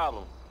 Not a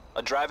problem.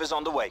 A driver's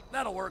on the way.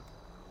 That'll work.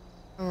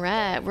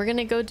 Alright, we're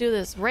gonna go do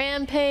this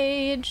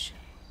rampage.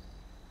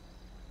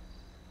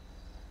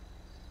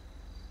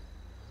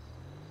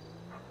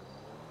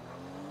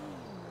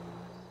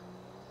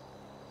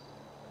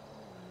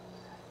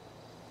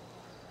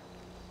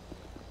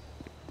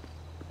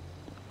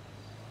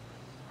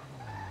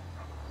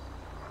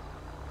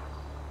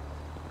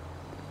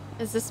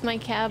 Is this my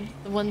cab?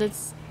 The one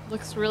that's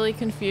looks really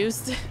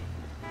confused?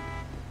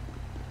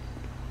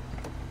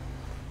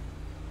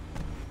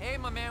 Hey,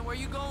 my man, where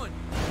you going?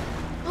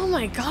 Oh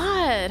my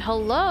god,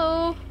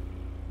 hello?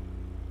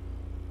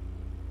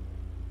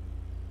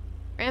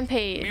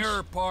 Rampage.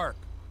 Mirror Park.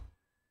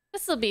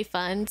 This'll be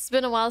fun. It's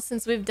been a while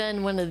since we've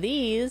done one of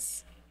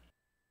these.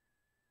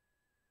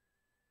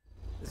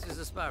 This is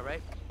the spot,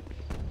 right?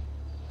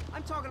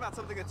 I'm talking about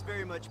something that's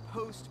very much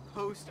post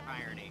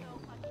irony.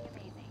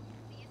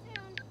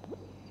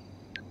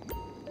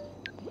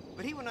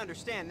 But he wouldn't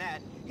understand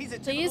that. He's a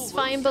Please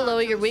find below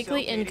your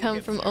weekly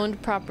income from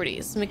owned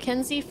properties.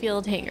 Mackenzie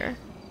Field Hangar.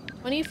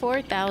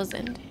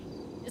 24,000.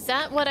 Is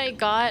that what I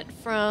got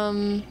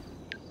from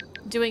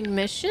doing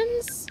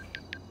missions?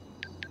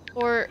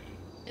 Or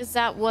is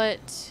that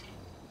what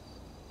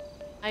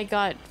I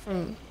got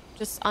from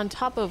just on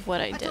top of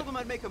what I did? I told him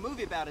I'd make a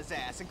movie about his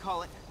ass and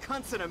call it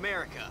Cunts in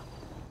America.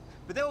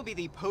 But that will be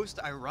the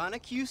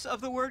post-ironic use of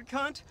the word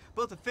cunt,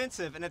 both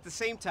offensive and at the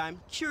same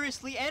time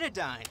curiously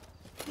anodyne.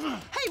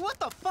 Hey, what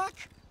the fuck?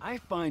 I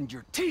find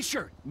your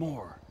t-shirt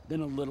more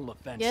than a little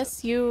offensive.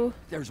 Yes, you...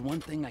 There's one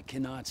thing I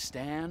cannot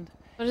stand.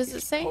 What does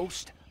it say?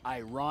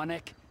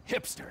 Post-ironic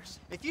hipsters.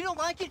 If you don't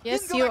like it,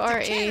 yes, you can go you back to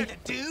are Canada,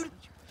 dude.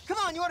 Come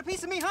on, you want a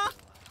piece of me, huh?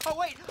 Oh,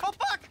 wait. Oh,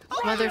 fuck.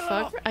 Oh,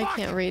 Motherfucker. I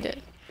can't read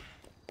it.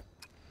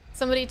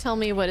 Somebody tell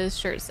me what his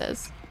shirt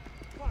says.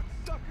 Come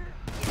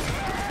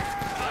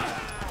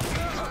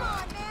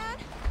on, man.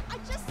 I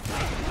just...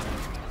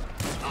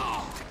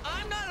 Oh,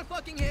 I'm not a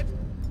fucking hip.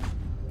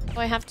 Oh,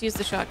 I have to use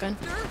the shotgun.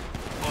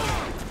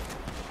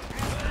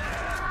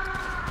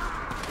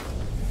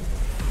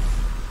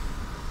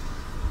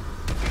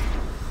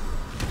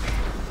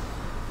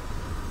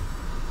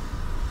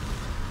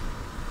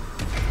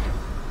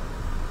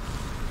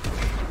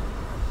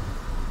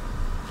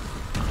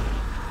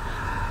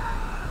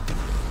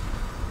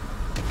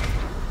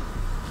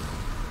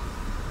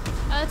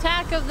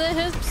 Attack of the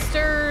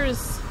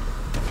hipsters!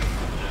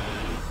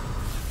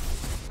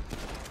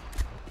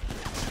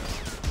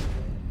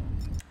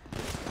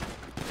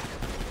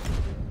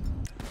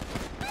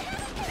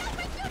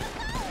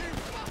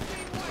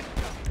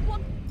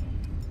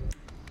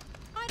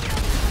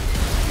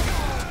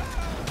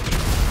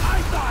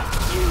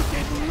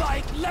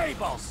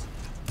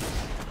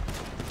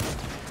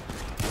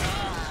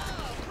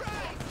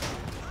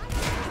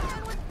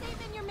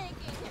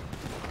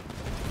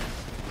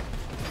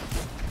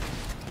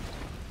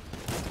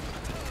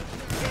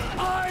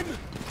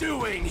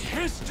 doing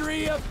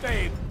history of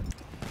fame.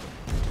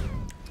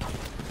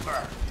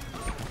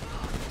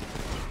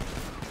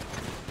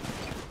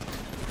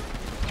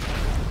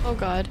 Oh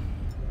god.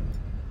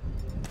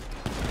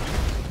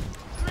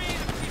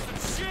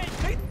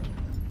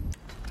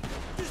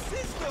 The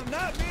system,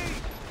 not me.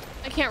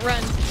 I can't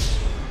run.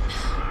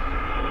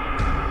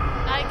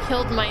 I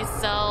killed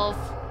myself.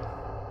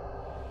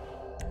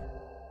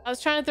 I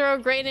was trying to throw a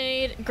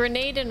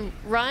grenade and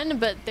run,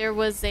 but there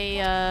was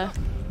a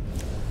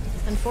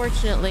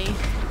unfortunately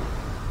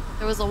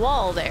there was a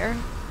wall there.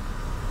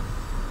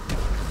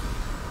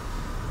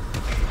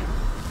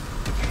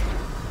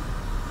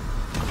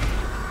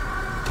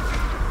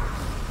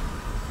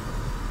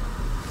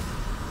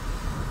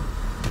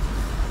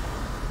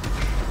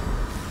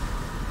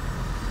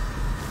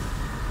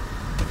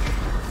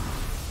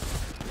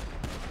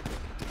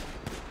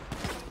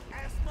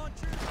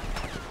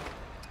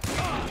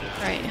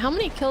 Alright, how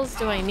many kills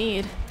do I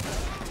need?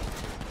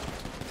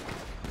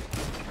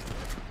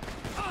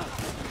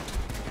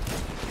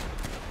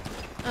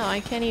 Oh, I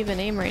can't even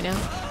aim right now.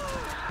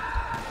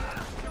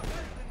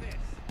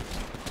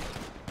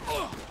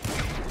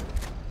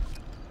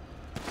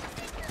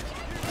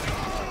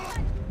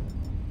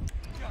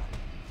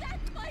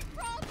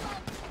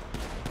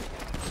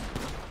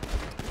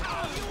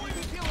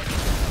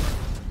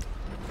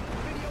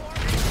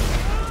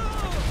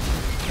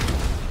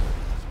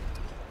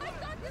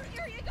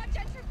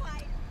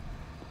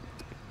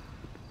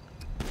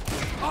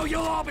 Oh,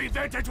 you'll all be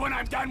vintage when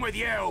I'm done with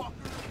you.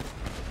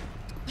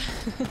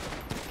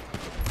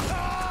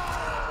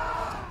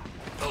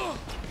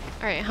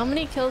 Alright, how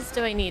many kills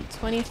do I need?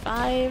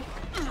 25?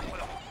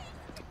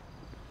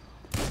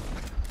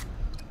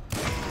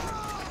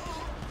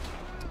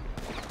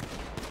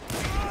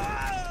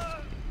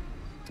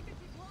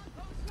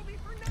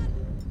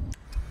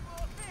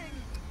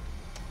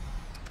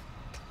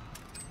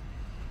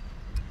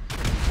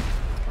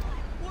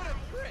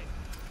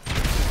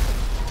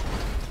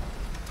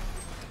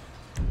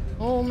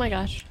 Oh my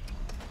gosh.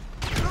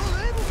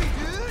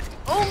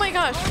 Oh my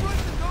gosh.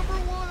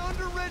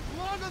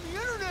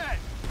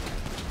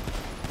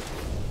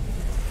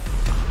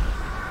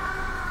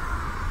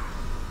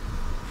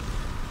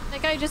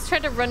 That guy just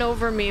tried to run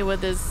over me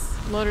with his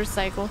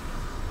motorcycle.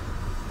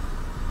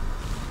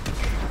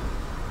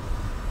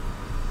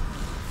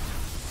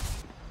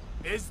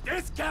 Is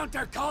this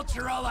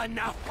countercultural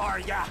enough for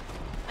ya?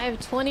 I have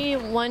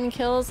 21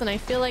 kills and I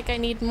feel like I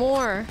need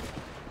more.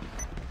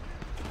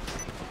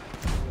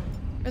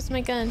 Where's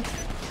my gun?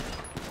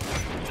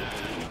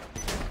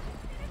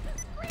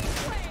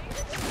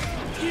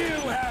 You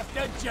have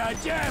to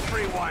judge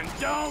everyone,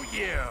 don't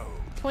you?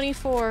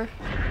 24.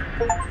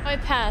 Oh, I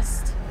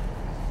passed.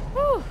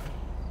 Whew.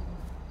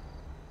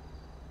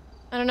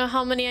 I don't know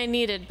how many I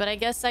needed, but I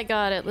guess I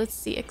got it. Let's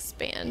see,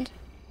 expand.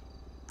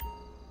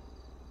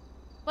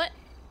 What?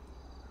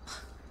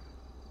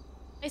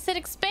 I said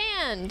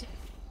expand!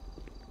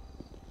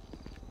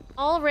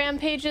 All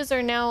rampages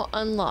are now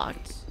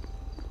unlocked.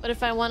 But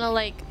if I want to,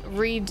 like,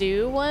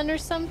 redo one or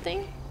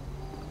something?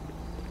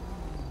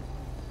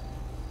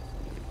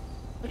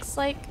 Looks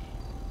like...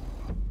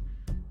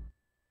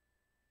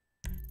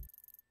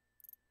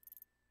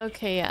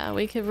 Okay, yeah,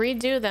 we could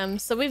redo them.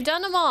 So we've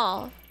done them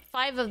all.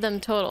 5 of them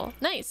total.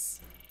 Nice.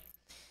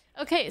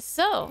 Okay,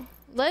 so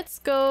let's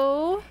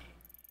go...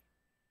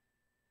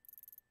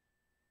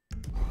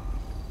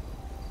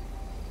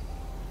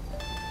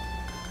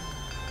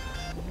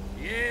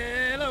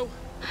 Hello.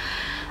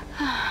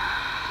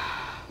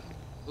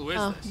 Who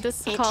is this?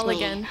 This call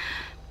again.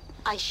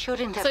 I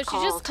shouldn't have So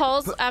called. she just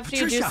calls after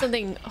you do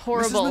something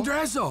horrible. Mrs.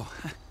 Madrazo.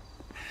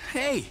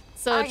 Hey.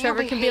 So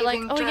Trevor can be like,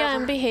 oh yeah,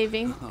 I'm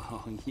behaving.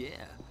 Oh yeah.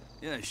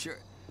 Yeah, sure.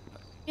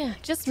 Yeah,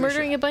 just Trisha,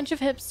 murdering a bunch of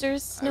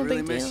hipsters. No I really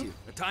big miss deal. you.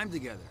 The time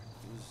together.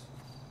 It was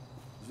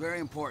very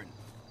important.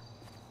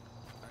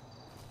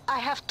 I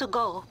have to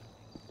go.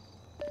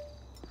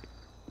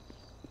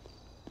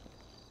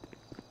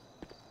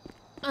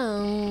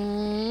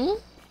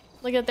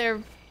 Look at their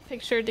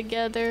picture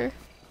together.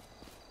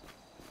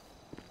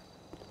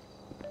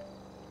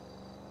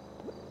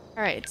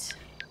 Alright.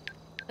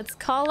 Let's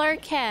call our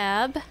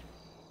cab.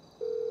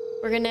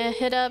 We're gonna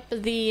hit up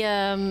the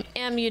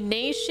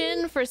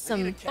ammunition for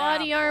some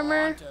body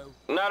armor.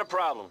 Not a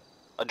problem.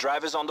 A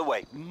driver's on the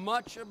way.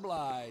 Much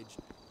obliged.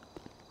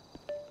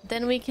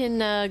 Then we can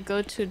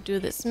go to do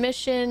this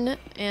mission,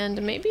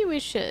 and maybe we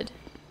should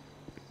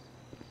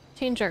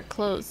change our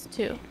clothes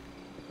too.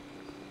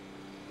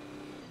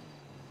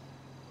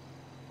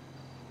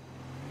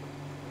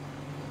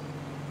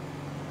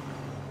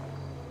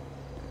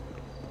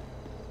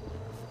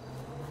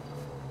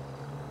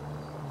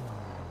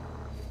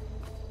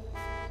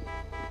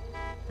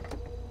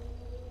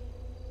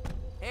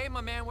 Hey,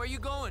 my man, where you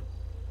going?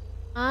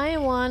 I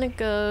want to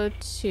go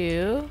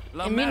to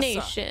La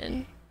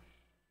ammunition.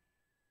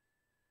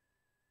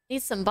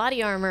 Need some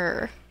body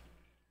armor.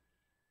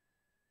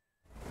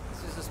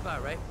 This is the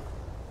spot, right?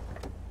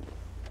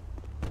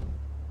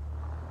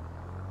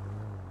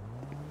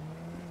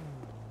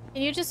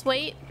 Can you just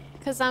wait?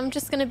 Because I'm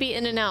just going to be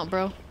in and out,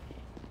 bro.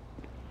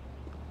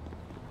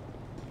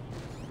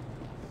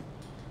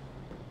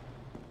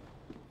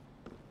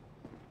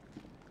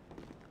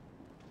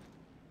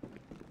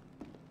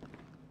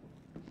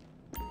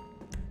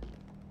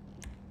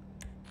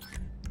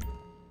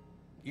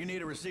 You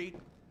need a receipt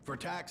for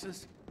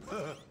taxes?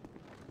 Let's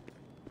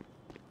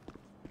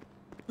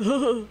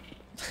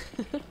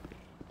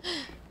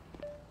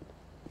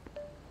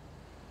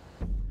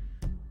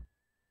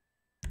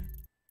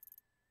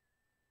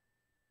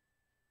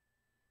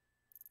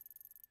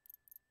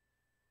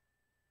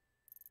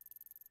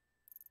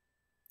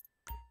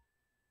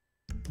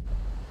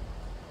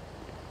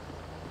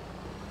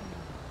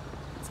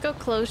go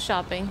clothes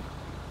shopping.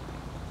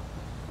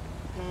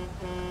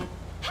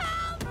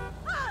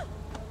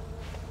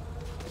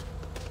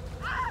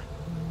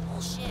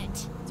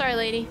 Bullshit. Sorry,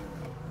 lady.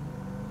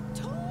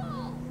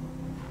 Tool.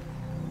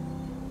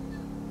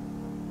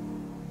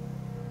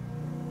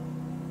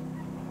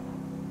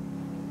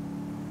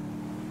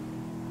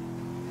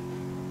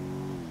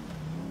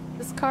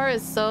 This car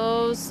is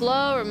so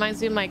slow.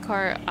 Reminds me of my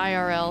car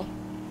IRL.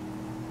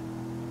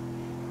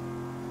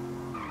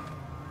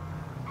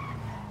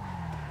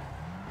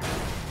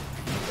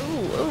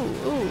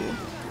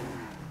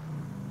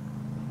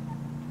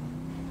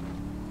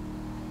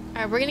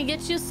 Alright, we're gonna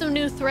get you some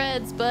new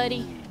threads,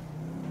 buddy.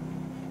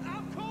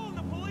 I'm calling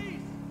the police.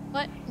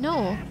 What?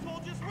 No.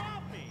 Asshole just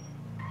robbed me.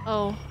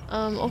 Oh,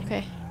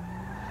 okay.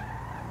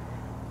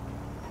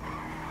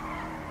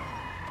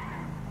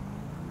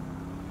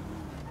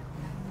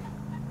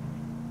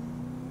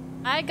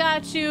 I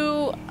got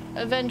you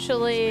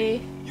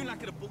eventually. You're not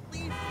gonna believe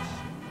this.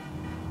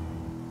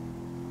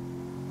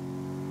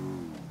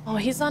 Oh,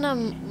 he's on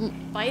a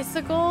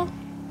bicycle?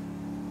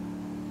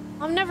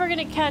 I'm never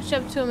gonna catch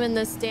up to him in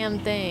this damn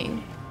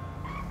thing.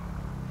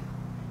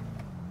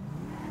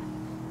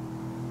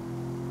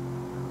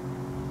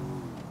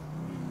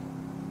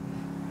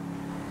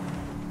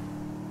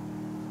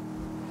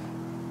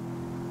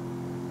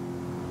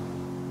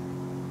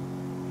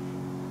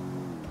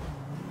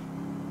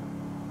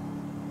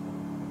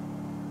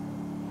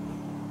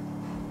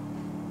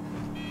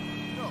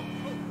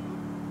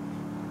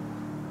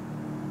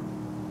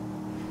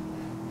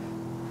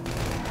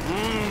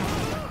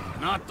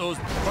 Not those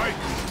bikes.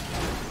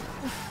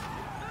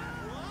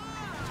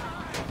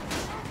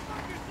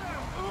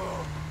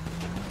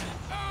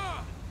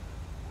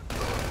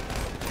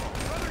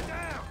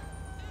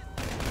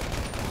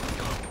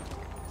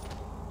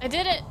 I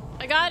did it!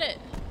 I got it!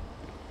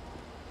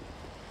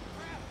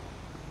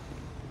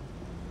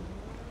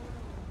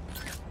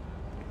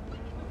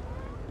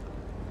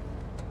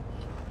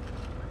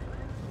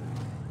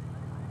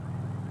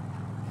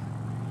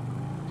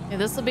 Okay,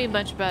 this will be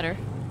much better.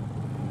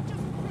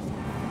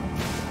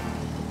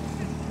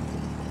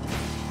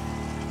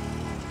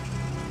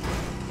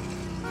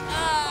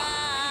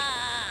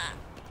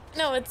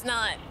 No, it's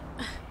not.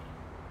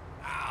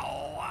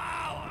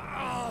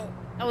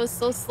 That was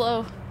so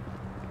slow.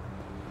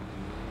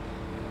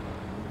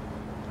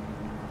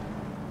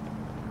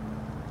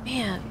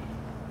 Man,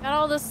 got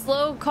all the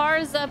slow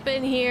cars up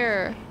in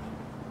here.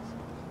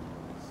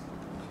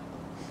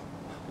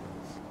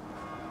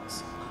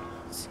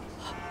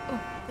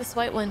 Oh, this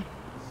white one.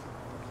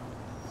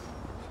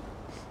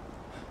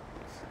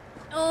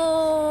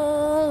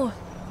 Oh.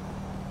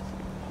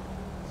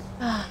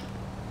 Ah.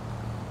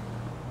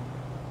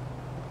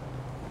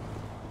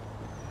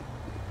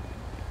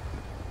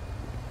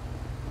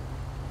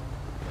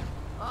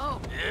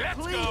 Oh, let's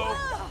please. go.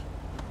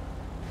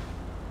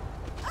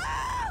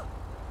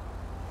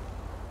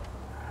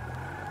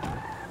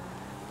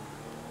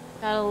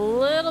 Got a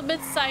little bit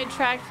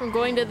sidetracked from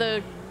going to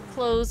the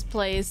clothes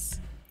place.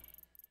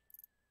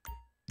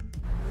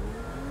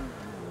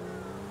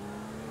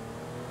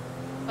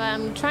 But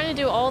I'm trying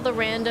to do all the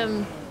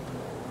random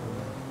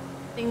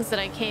things that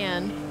I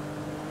can.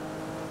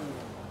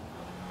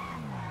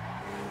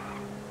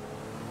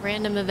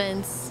 Random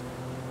events.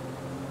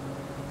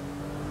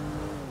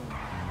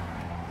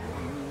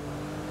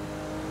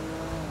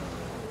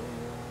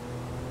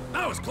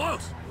 That was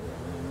close.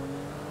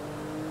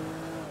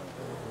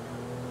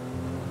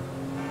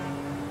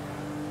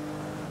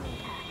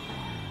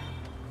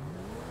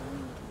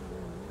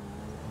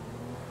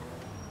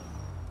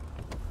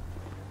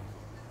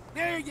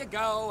 There you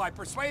go. I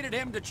persuaded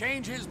him to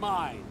change his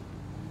mind.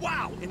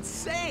 Wow,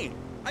 insane.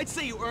 I'd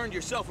say you earned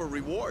yourself a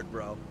reward,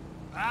 bro.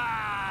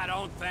 Ah,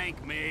 don't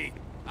thank me.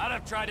 I'd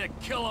have tried to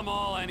kill them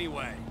all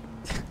anyway.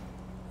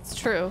 It's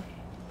true.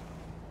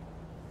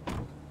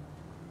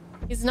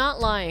 He's not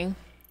lying.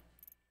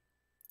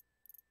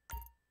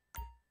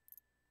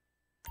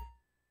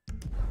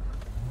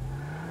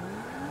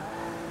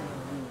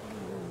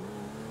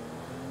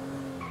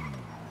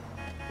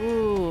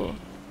 Ooh.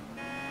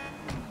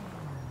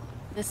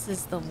 This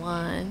is the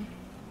one.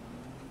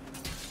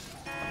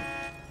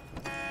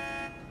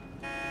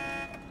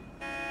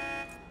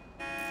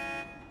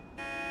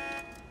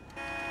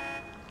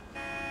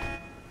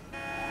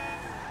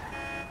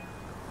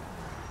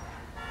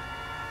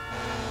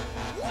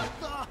 What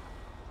the?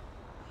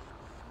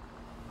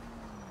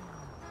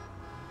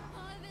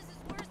 Oh, this is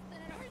worse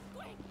than an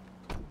earthquake.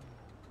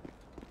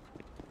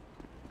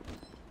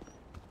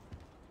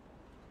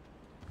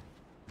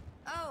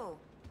 Oh,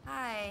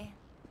 hi.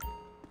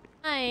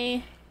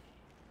 Hi.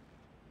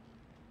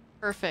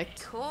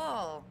 Perfect.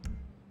 Cool.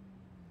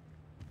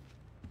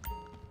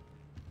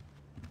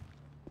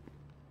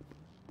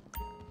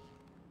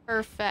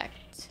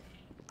 Perfect.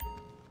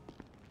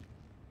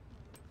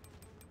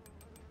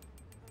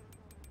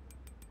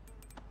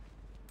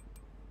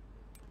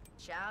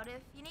 Shout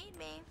if you need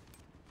me.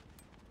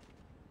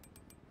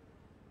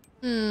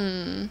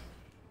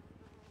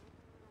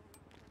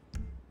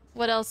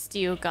 What else do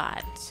you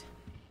got?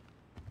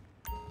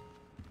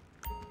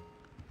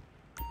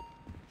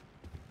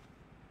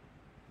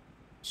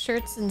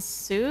 Shirts and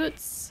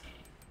suits?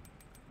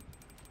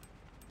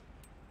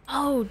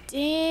 Oh,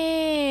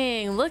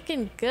 dang.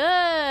 Looking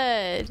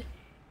good.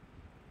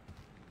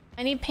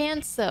 I need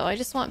pants, though. I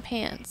just want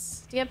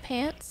pants. Do you have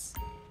pants?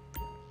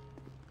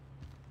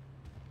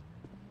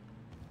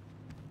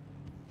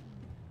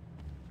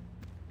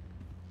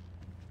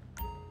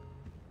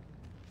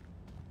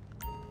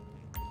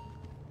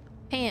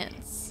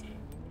 Pants.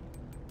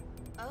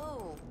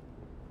 Oh,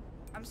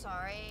 I'm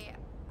sorry.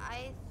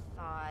 I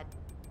thought...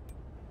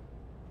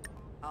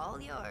 all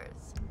yours.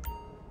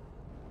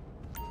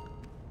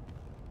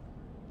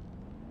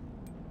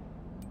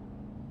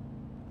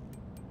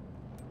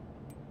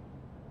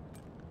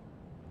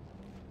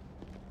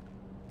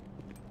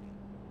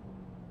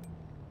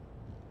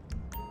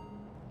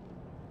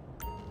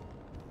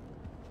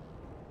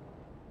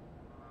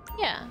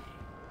 Yeah.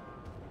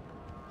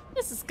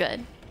 This is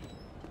good.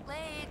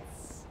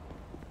 Plates.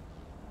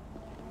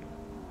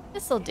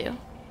 This'll do.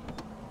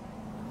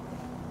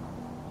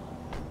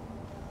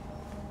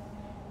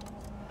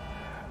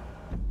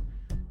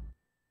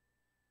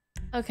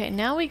 Okay,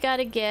 now we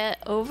gotta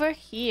get over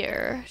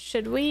here.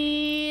 Should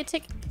we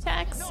take a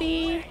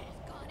taxi?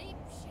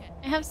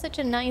 I have such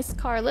a nice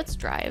car. Let's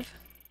drive.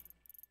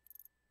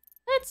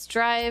 Let's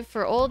drive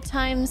for old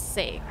time's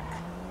sake.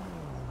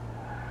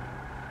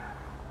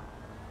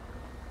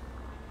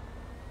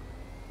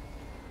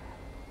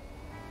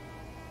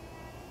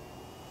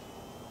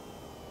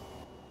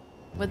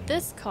 With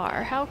this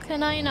car, how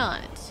can I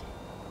not?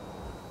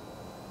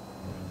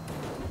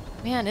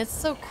 Man, it's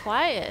so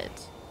quiet.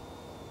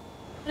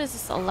 What is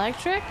this,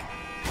 electric?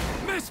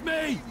 Miss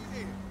me!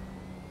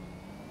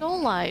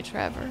 Don't lie,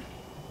 Trevor.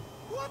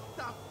 What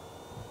the?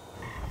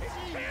 It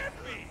can't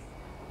be.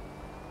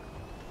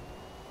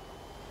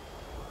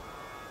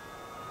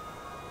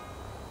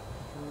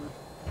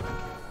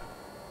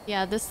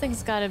 Yeah, this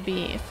thing's gotta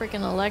be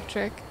freaking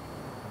electric.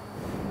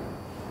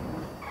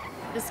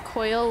 Is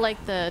coil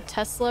like the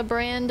Tesla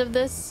brand of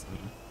this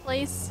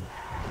place?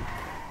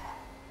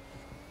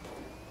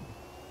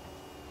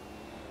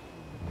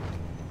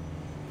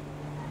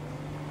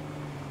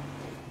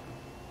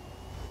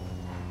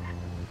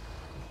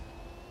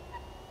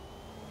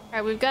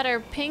 Alright, we've got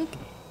our pink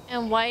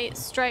and white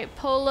striped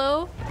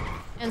polo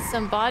and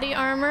some body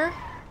armor.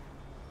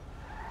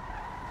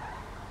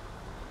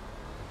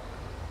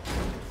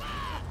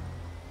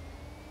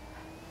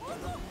 I'm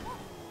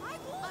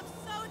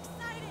so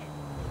excited.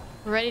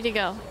 We're ready to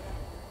go.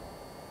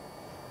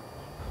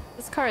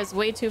 This car is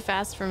way too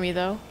fast for me,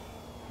 though.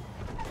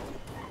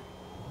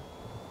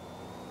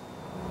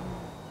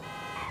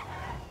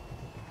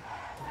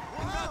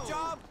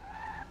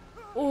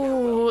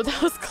 Ooh,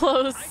 that was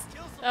close.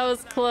 That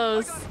was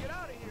close.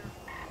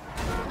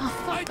 Oh,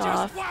 fuck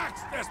off.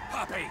 Waxed this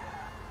puppy.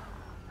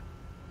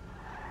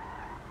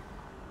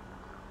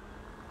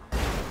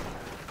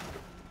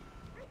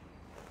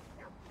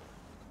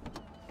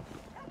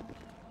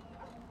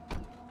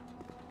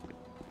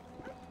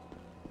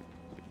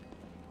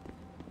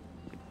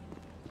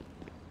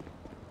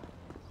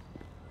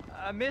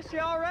 I miss you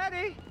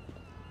already.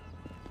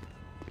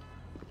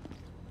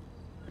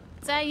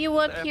 Is that you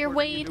up here,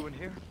 What are you Wade? doing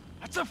here?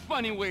 That's a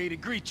funny way to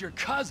greet your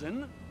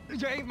cousin.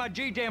 You ain't my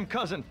G-damn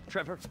cousin,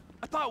 Trevor.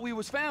 I thought we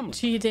was family.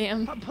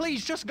 G-damn.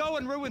 Please, just go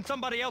and ruin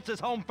somebody else's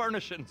home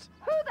furnishings.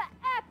 Who the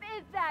F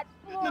is that,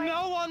 Floyd?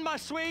 No one, my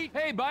sweet.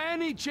 Hey, by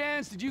any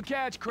chance, did you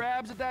catch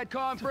crabs at that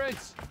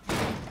conference?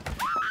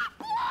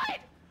 Floyd!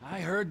 I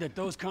heard that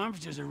those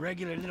conferences are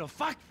regular little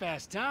fuck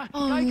fest, huh?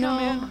 Oh, Can I no. come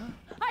in?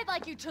 I'd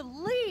like you to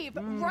leave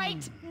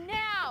right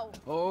now.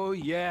 Oh,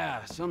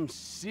 yeah. Some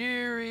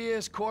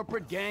serious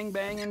corporate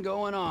gangbanging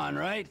going on,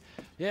 right?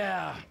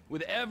 Yeah,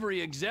 with every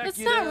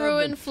executive not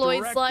ruin and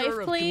Floyd's director life,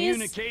 of please.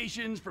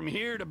 communications from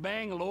here to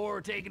Bangalore,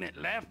 taking it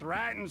left,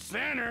 right, and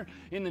center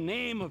in the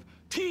name of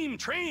team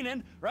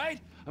training,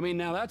 right? I mean,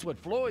 now that's what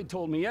Floyd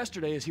told me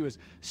yesterday as he was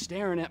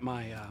staring at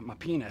my my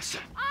penis.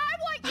 I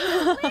want you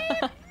to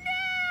leave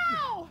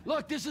now.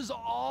 Look, this is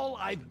all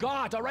I've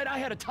got, all right? I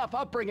had a tough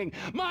upbringing.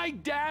 My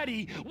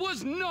daddy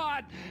was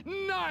not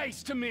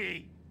nice to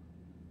me,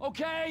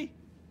 okay?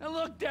 And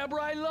look,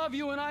 Debra, I love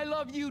you, and I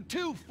love you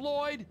too,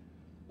 Floyd.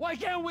 Why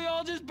can't we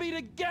all just be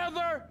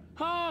together,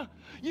 huh?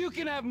 You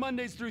can have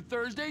Mondays through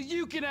Thursdays.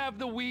 You can have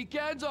the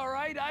weekends, all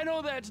right? I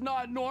know that's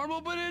not normal,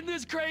 but in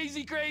this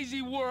crazy,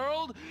 crazy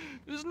world,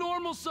 is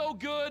normal so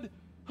good,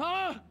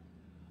 huh?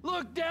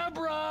 Look,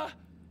 Debra,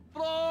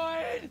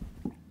 Floyd,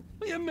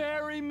 will you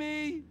marry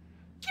me?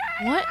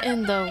 What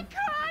in the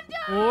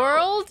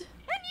world? And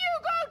you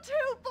go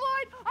too,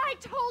 Floyd. I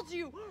told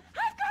you.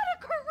 I've got a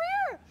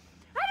career.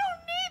 I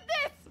don't need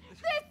this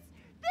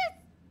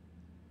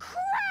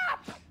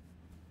crap.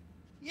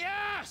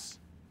 Yes!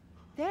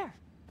 there.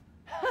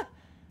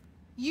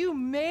 You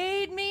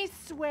made me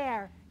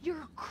swear.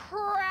 You're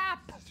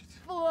crap,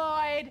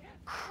 Floyd.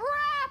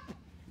 Crap!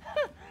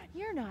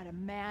 You're not a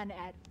man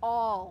at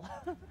all.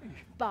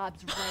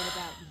 Bob's right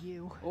about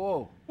you.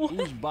 Oh,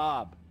 who's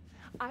Bob?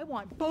 I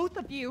want both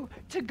of you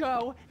to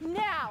go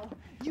now.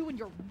 You and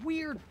your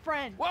weird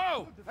friend.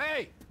 Whoa!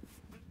 Hey!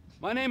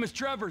 My name is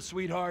Trevor,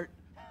 sweetheart.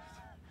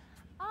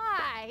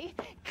 I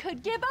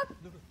could give a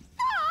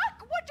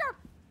fuck what your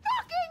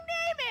fucking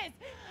name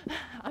is.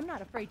 I'm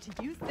not afraid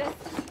to use this.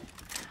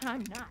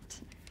 I'm not.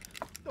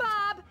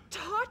 Bob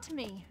taught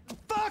me.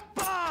 Fuck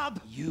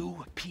Bob!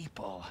 You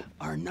people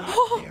are not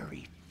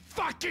very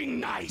fucking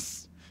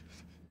nice.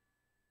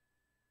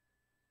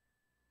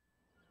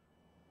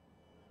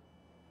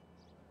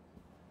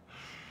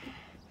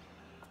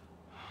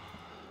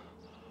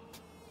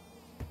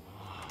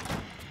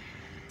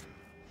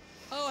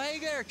 Oh, hey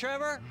there,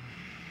 Trevor.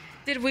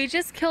 Did we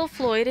just kill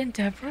Floyd and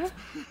Debra?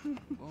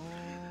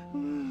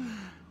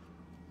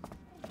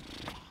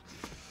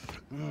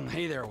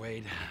 Hey there,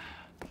 Wade.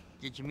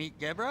 Did you meet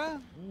Debra?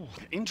 Ooh,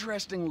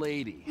 interesting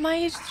lady.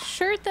 My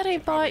shirt that I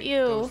bought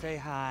Go you. say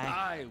hi.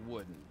 I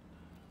wouldn't.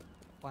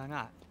 Why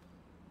not?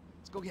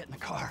 Let's go get in the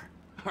car,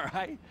 all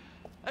right?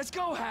 Let's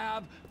go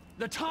have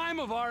the time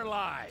of our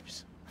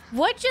lives.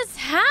 What just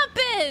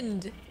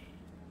happened?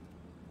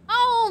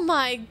 Oh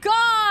my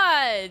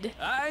god!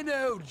 I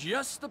know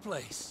just the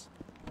place.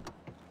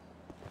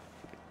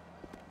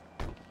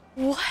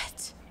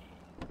 What?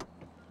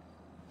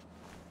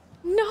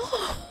 No,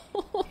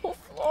 Floyd.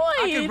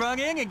 I can run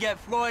in and get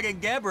Floyd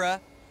and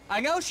Debra. I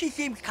know she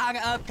seems kind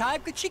of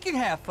uptight, but she can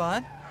have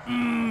fun.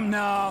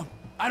 No,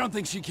 I don't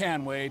think she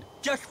can, Wade.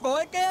 Just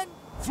Floyd then?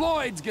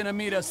 Floyd's gonna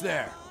meet us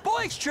there.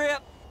 Boys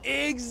trip.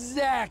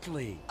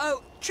 Exactly.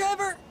 Oh,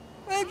 Trevor,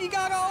 what have you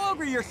got all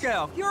over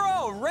yourself? You're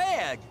all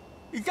red.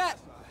 You got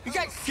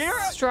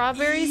syrup?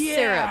 Strawberry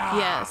syrup,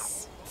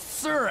 yes.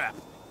 Syrup.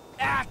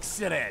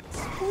 Accidents.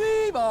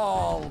 We've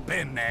all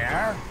been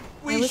there.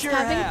 We I was sure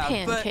having have,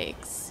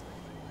 pancakes.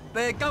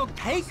 But it don't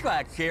taste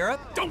like syrup.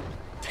 Don't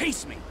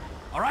taste me,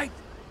 all right?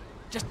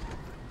 Just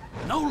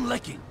no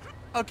licking.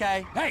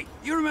 Okay. Hey,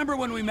 you remember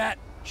when we met?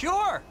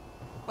 Sure.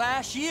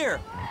 Last year.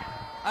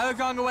 I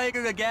was on the way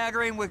to the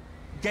gathering with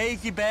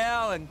Daisy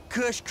Bell and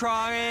Kush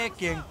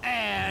Chronic and...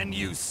 And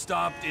you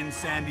stopped in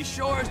Sandy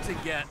Shores to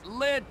get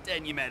lit,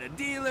 and you met a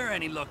dealer,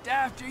 and he looked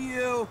after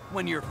you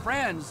when your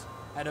friends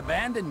had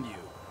abandoned you.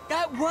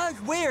 That was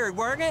weird,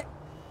 wasn't it?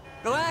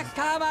 The last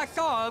time I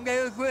saw him,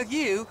 they was with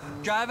you,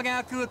 driving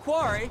out to the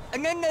quarry,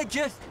 and then they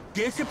just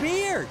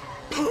disappeared.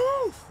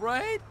 Poof,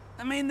 right?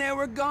 I mean, they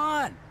were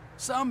gone.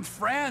 Some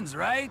friends,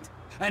 right?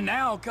 And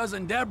now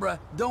Cousin Debra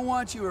don't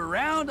want you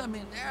around. I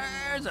mean,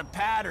 there's a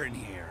pattern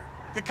here.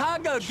 The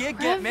Congo did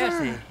get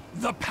messy.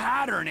 The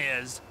pattern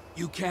is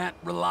you can't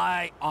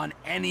rely on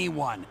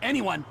anyone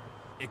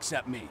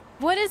except me.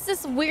 What is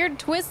this weird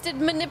twisted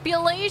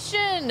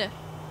manipulation?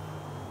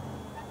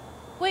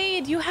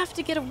 Wade, you have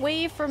to get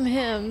away from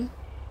him.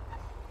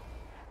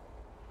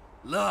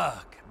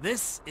 Look,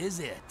 this is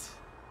it.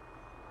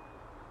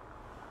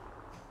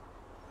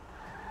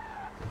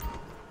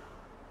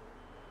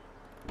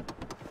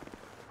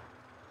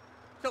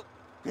 So,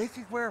 this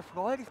is where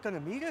Floyd is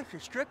gonna meet us, a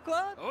strip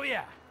club? Oh,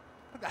 yeah.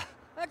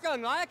 That's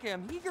unlike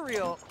him. He's a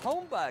real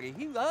homebody.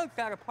 He loves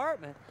that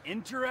apartment.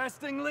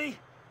 Interestingly,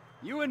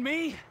 you and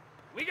me,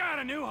 we got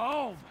a new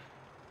home.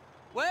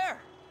 Where?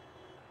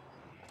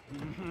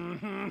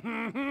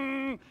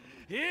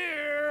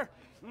 Here,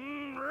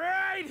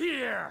 right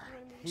here.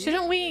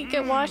 Shouldn't we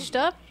get washed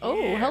up? Oh,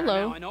 Yeah,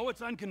 hello. Now, I know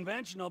it's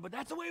unconventional, but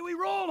that's the way we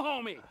roll,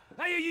 homie.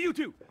 Hey, you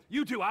two,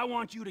 I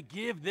want you to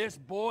give this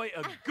boy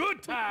a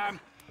good time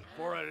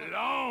for a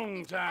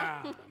long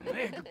time.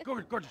 Hey,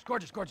 gorgeous.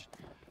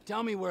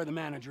 Tell me where the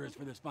manager is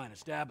for this fine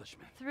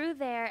establishment. Through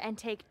there and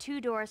take 2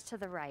 doors to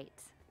the right.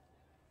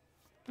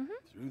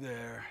 Through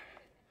there.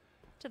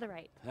 To the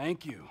right.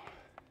 Thank you.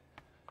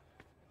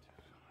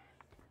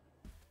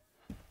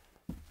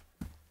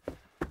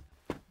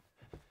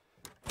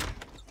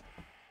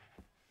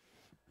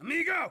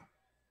 Amigo!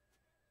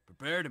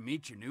 Prepare to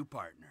meet your new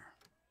partner.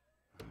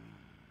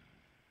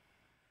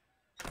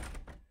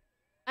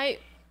 Oh,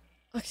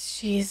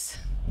 jeez.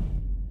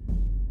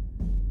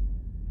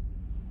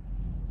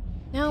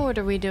 Now what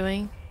are we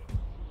doing?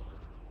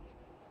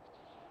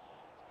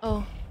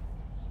 Oh,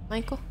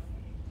 Michael?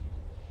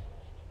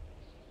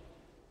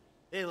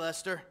 Hey,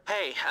 Lester.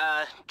 Hey,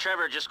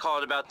 Trevor just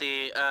called about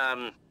the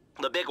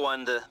big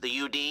one, the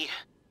UD.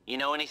 You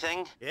know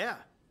anything? Yeah,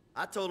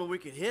 I told him we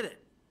could hit it.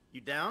 You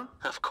down?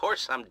 Of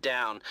course I'm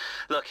down.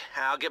 Look,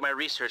 I'll get my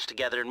research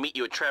together and meet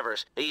you at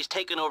Trevor's. He's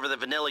taking over the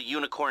Vanilla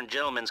Unicorn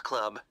Gentlemen's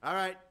Club. All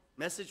right,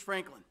 message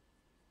Franklin.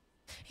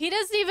 He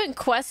doesn't even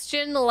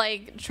question,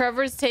 like,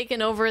 Trevor's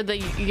taken over the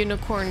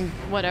unicorn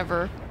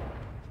whatever.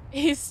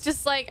 He's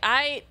just like,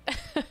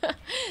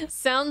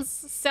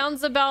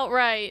 sounds about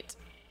right.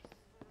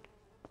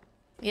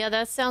 Yeah,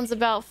 that sounds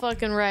about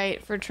fucking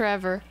right for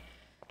Trevor.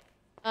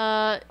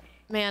 Man,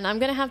 I'm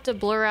gonna have to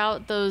blur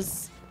out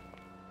those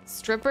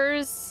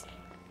strippers.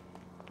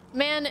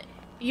 Man,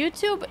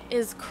 YouTube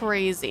is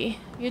crazy.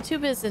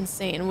 YouTube is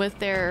insane with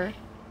their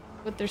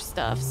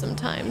stuff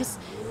sometimes.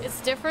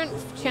 It's different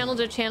channel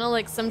to channel.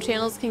 Like some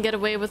channels can get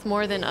away with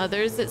more than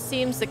others. It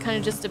seems it kind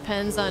of just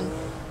depends on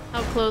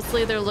how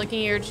closely they're looking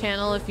at your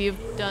channel. If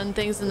you've done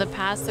things in the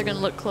past, they're gonna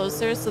look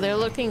closer. So they're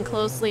looking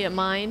closely at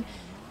mine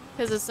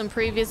because of some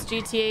previous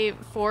GTA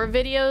 4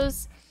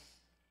 videos.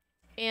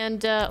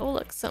 And oh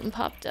look, something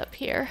popped up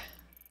here.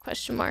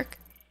 Question mark.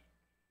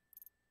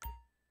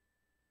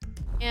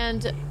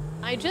 And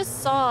I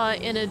just saw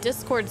in a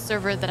Discord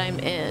server that I'm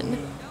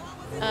in,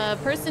 a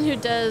person who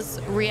does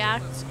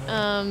React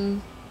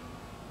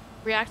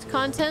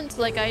content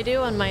like I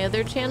do on my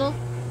other channel.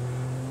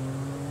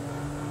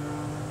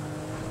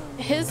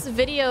 His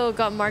video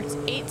got marked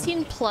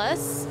 18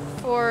 plus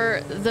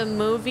for the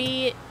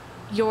movie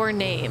Your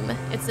Name.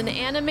 It's an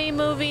anime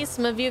movie.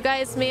 Some of you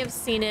guys may have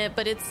seen it,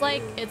 but it's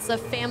like, it's a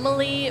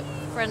family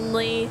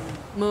friendly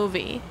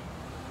movie.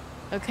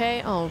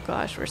 Okay? Oh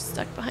gosh, we're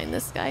stuck behind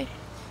this guy.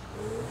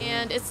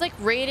 And it's like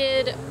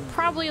rated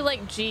probably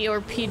like G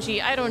or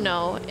PG. I don't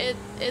know.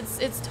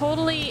 It's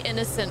totally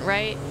innocent,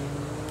 right?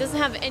 Doesn't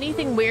have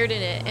anything weird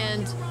in it.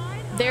 And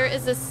there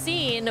is a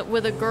scene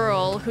with a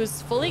girl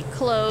who's fully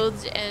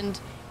clothed and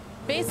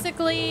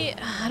basically,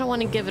 I don't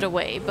want to give it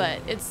away, but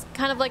it's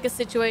kind of like a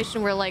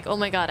situation where like, oh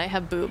my god, I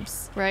have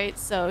boobs, right?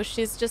 So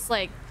she's just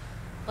like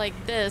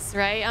this,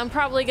 right? I'm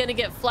probably gonna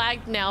get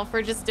flagged now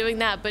for just doing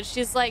that, but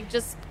she's like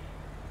just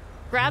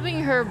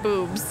grabbing her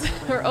boobs,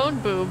 her own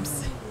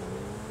boobs.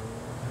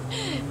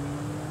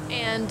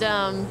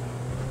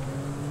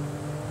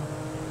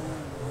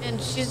 And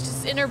she's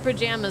just in her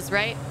pajamas,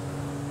 right?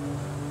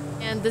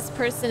 And this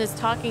person is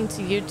talking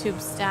to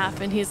YouTube staff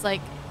and he's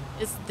like,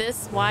 is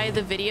this why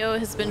the video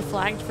has been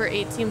flagged for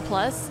 18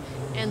 plus?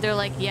 And they're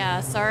like,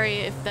 yeah,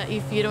 sorry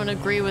if you don't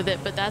agree with it,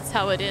 but that's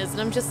how it is. And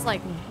I'm just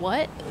like,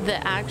 what?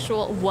 The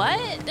actual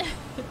what?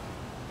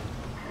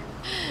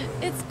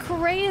 It's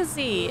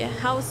crazy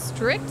how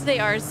strict they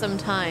are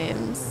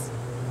sometimes.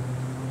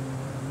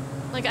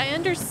 Like, I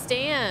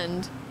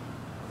understand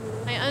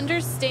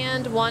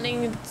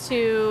wanting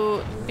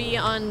to be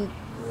on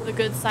the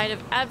good side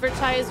of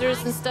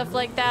advertisers and stuff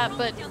like that,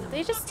 but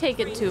they just take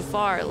it too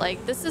far.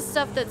 Like, this is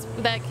stuff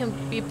that can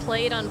be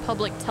played on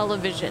public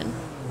television.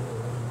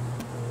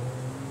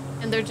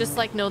 And they're just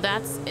like, no,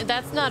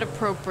 that's not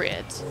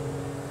appropriate.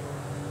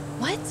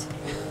 What?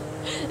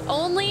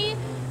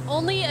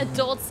 Only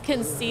adults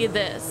can see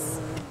this.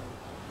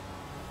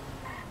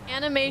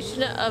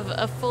 Animation of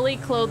a fully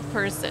clothed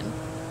person.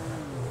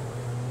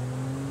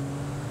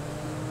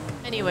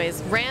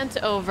 Anyways, rant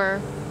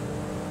over.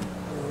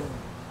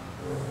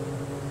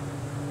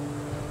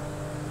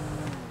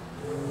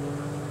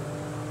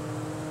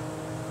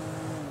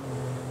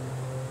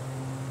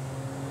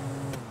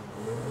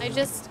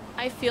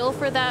 I feel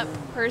for that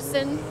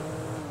person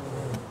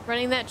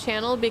running that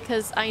channel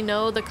because I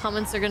know the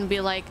comments are going to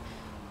be like,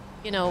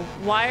 you know,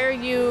 why are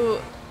you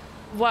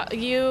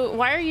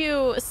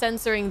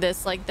censoring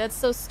this? Like, that's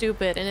so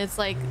stupid. And it's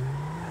like,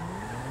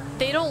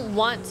 they don't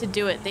want to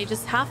do it. They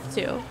just have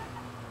to.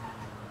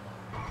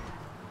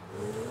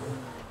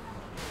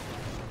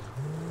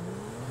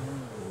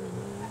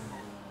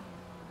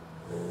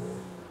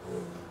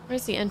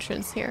 Where's the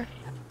entrance here?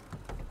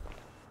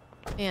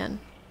 Man.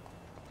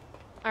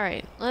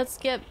 Alright, let's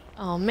get...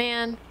 Oh,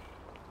 man.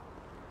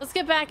 Let's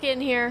get back in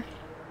here.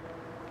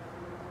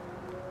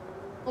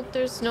 Hope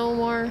there's no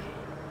more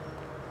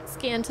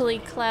scantily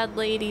clad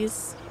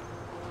ladies.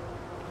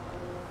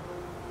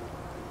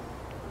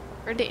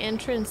 Where'd the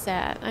entrance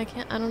at? I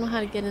don't know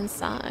how to get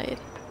inside.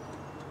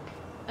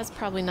 That's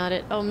probably not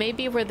it. Oh,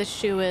 maybe where the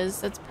shoe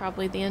is. That's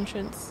probably the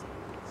entrance.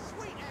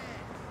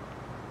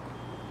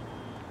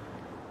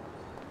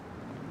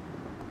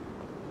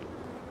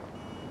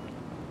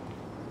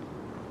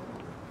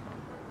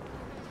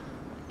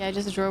 Yeah, I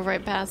just drove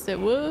right past it.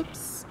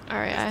 Whoops.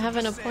 Alright, I have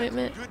an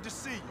appointment. Good to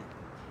see you.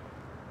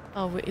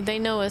 Oh, they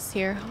know us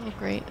here. Oh,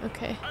 great.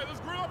 Okay. Hey, let's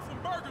grill up some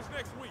burgers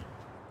next week.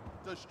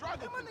 The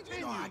struggle continues.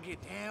 You know I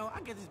get down. I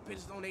get these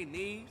bitches on their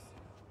knees.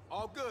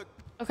 All good.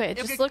 Okay, If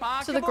just it's look to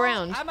possible, the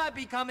ground. I might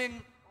be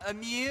becoming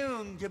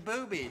immune to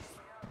boobies.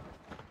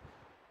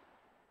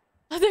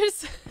 Oh,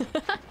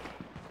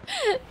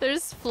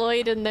 there's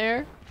Floyd in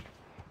there.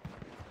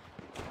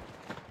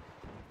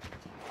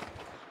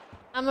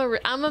 I'm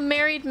a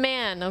married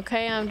man,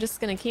 okay? I'm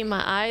just gonna keep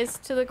my eyes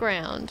to the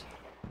ground.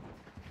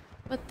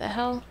 What the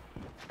hell?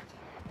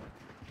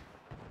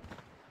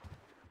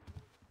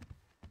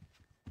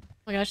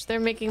 Oh my gosh, they're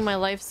making my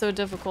life so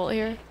difficult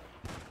here.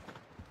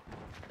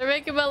 They're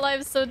making my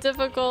life so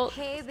difficult.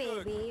 Hey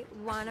baby,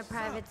 want a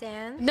private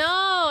dance? No,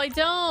 I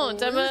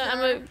don't. I'm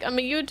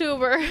a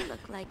YouTuber. You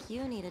look like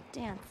you need a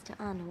dance to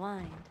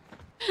unwind.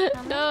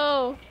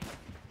 No.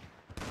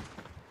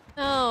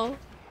 No.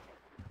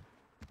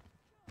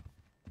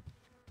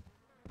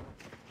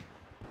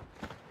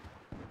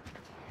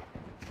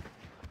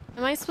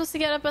 Am I supposed to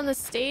get up on the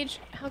stage?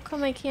 How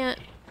come I can't?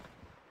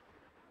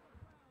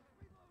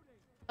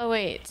 Oh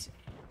wait.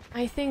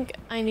 I think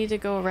I need to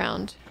go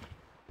around.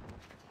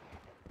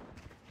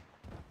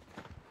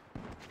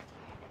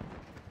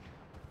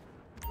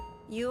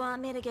 You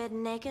want me to get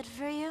naked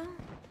for you?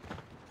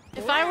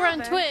 If I were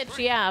on Twitch,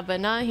 yeah, but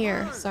not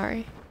here.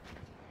 Sorry.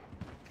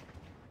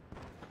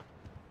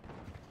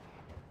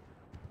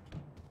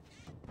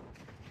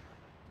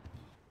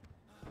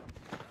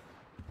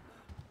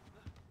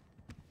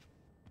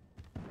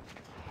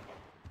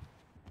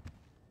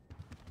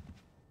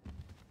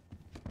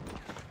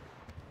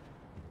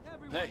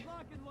 Hey,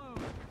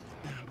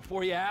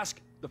 before you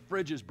ask, the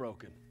fridge is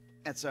broken.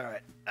 That's all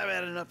right. I've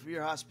had enough of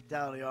your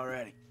hospitality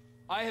already.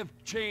 I have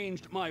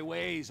changed my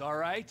ways, all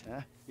right?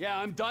 Huh? Yeah,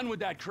 I'm done with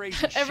that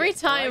crazy Every shit,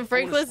 time right?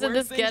 Franklin's in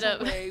this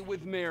getup.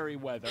 With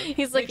Merryweather.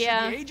 He's like,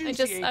 yeah,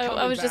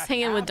 I was just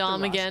hanging with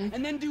Dom again.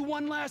 And then do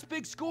one last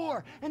big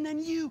score, and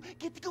then you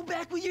get to go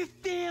back with your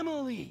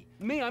family.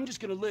 Me, I'm just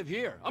gonna live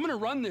here. I'm gonna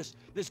run this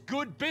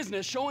good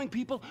business, showing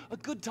people a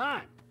good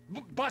time.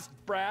 Bust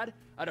Brad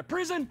out of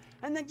prison,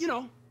 and then, you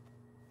know,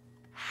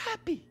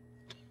 happy.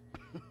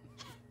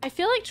 I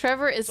feel like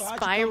Trevor is So how'd you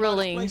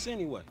spiraling. come by this place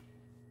anyway?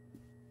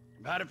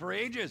 I've had it for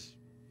ages.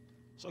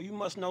 So you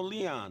must know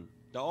Leon,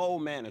 the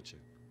old manager.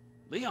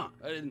 Leon?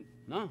 I didn't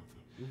know.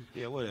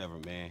 Yeah, whatever,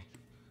 man.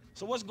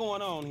 So what's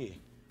going on here?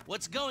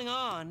 What's going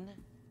on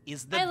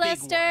is the Hi, big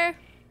Lester.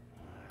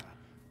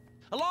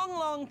 one. A long,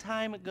 long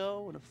time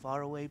ago in a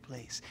faraway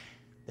place,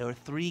 there were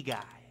 3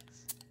 guys.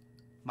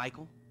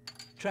 Michael,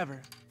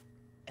 Trevor,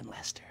 and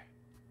Lester.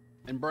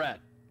 And Brad.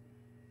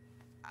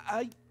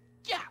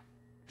 Yeah,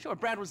 sure,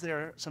 Brad was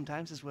there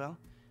sometimes as well.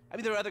 I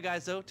mean, there were other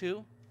guys, though,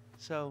 too.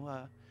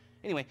 So,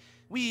 anyway,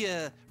 we,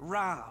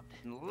 robbed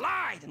and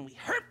lied and we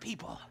hurt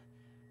people.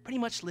 Pretty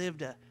much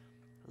lived a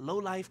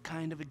low-life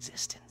kind of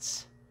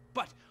existence.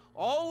 But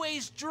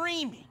always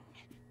dreaming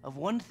of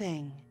one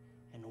thing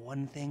and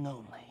one thing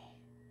only.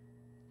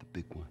 The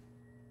big one.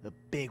 The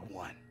big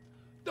one.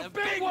 The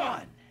big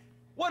one!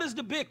 What is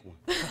the big one?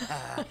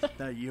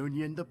 The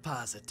Union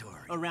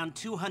Depository. Around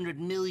 200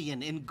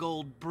 million in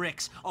gold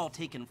bricks, all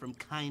taken from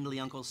kindly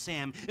Uncle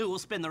Sam, who will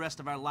spend the rest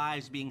of our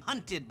lives being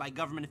hunted by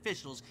government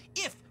officials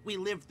if we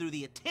live through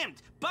the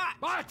attempt.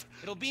 But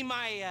it'll be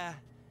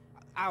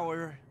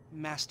our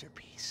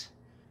masterpiece.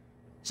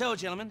 So,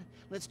 gentlemen,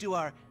 let's do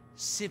our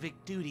civic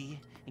duty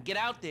and get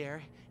out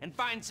there and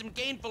find some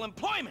gainful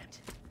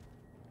employment.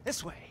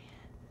 This way.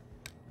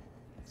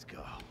 Let's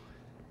go.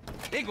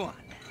 Big one.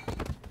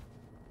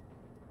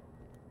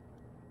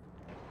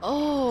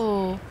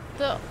 Oh,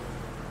 the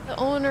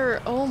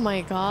owner. Oh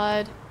my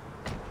God.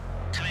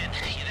 Come in.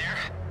 You there?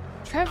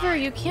 Trevor,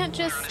 you can't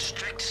just. We're on a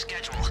strict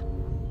schedule.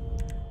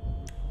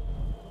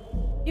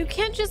 You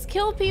can't just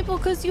kill people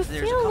because you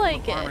There's feel a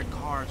like couple of it. armored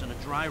cars on a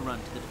dry run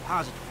to the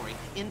depository.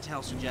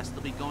 Intel suggests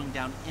they'll be going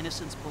down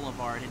Innocence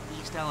Boulevard in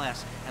East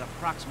LS at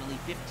approximately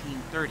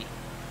 15:30.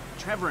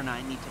 Trevor and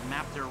I need to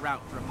map their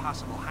route for a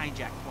possible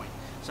hijack point.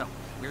 So,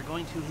 we're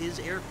going to his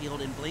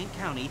airfield in Blaine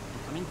County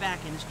and coming back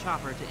in his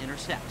chopper to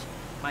intercept.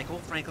 Michael,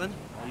 Franklin,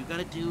 all you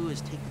gotta do is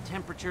take the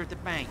temperature at the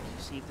bank,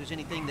 see if there's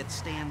anything that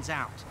stands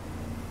out.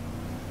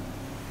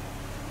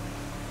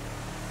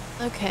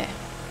 Okay.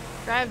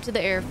 Drive to the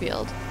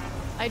airfield.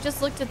 I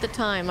just looked at the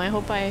time. I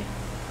hope this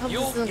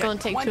isn't going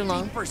to take too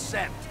long.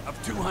 20%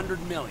 of 200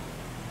 million.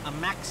 A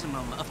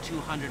maximum of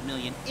 200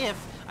 million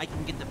if I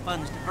can get the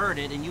funds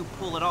diverted and you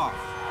pull it off.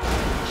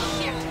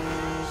 Shit!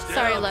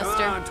 Sorry, Still,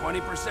 Lester. Come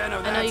on, 20%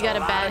 of I know you got a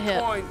bad hip.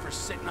 coin for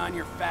sitting on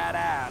your fat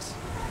ass.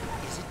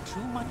 Is it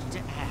too much to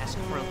ask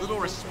for a little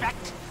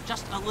respect?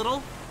 Just a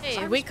little?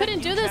 Hey, we couldn't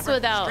do this Trevor.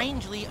 without.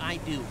 Strangely, I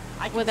do.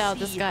 I can without see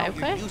this guy, how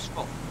you're okay?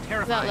 useful, Without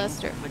terrifying,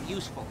 Lester. but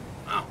useful.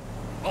 Oh,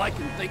 well, I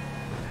can think.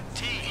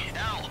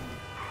 T.L.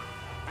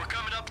 We're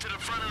coming up to the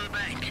front of the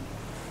bank.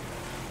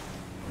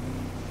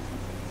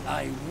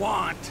 I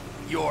want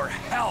your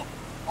help.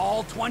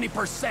 All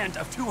 20%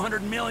 of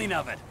 200 million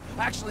of it.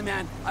 Actually,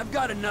 man, I've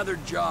got another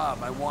job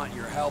I want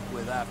your help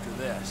with after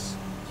this.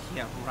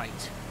 Yeah, right.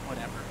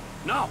 Whatever.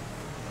 No,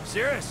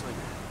 seriously,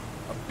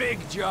 man. A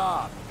big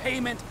job.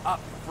 Payment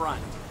up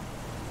front.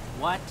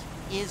 What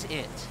is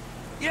it?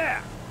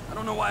 Yeah, I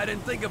don't know why I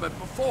didn't think of it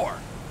before.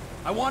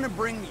 I want to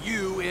bring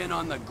you in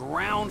on the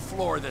ground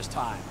floor this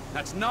time.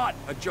 That's not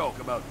a joke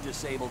about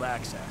disabled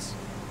access.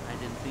 I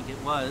didn't think it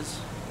was,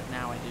 but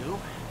now I do.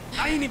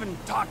 I ain't even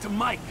talked to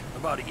Mike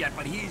about it yet,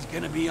 but he's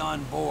gonna be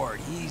on board.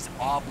 He's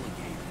obligated.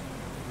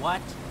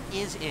 What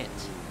is it?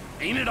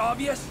 Ain't it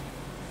obvious?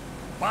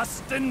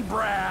 Bustin'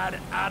 Brad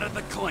out of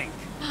the clink.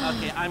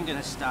 Okay, I'm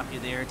gonna stop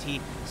you there,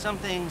 T. Some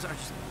things are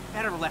just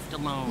better left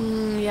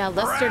alone. Yeah,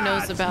 Lester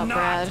knows Brad's about not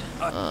Brad.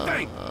 a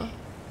thing.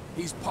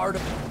 He's part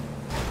of.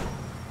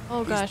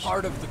 Oh gosh. He's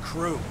part of the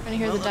crew. I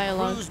hear the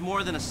dialogue. The crew's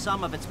more than a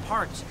sum of its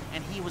parts,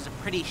 and he was a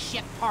pretty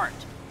shit part.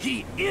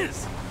 He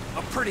is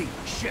a pretty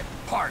shit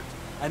part,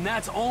 and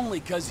that's only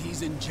because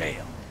he's in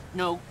jail.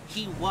 No,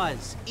 he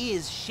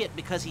is shit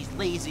because he's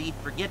lazy,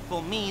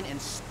 forgetful, mean,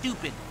 and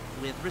stupid.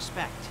 With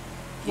respect.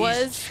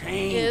 He's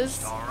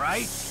changed, all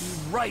right?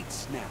 He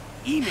writes now,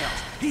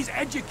 emails. He's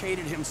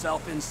educated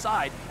himself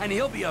inside, and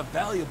he'll be a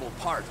valuable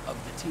part of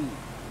the team.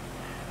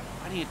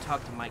 Why don't you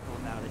talk to Michael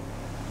about it?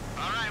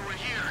 All right, we're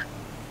here.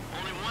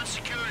 Only one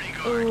security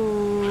guard.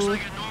 Ooh. Looks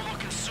like a normal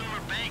consumer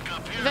bank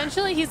up here.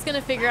 Eventually he's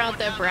gonna figure out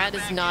that Brad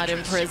is not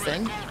in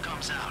prison.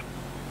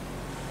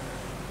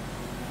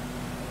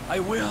 I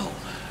will,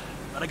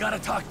 but I gotta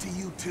talk to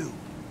you too.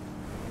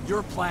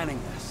 You're planning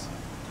this.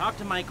 Talk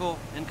to Michael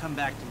and come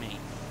back to me.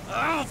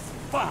 Oh,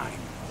 fine.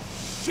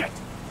 Shit.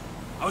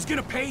 I was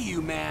gonna pay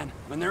you, man,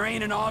 when there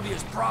ain't an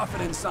obvious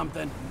profit in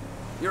something.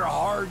 You're a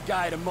hard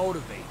guy to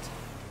motivate.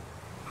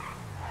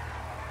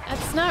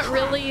 That's not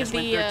really It's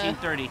the,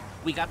 13:30.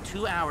 We got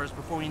 2 hours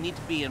before we need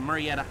to be in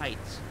Marietta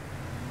Heights.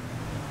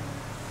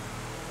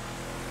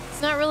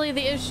 It's not really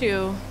the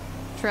issue,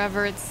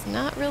 Trevor. It's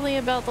not really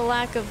about the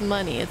lack of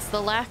money. It's the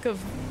lack of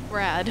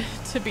Brad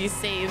to be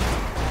saved.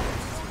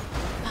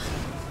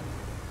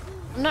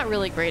 I'm not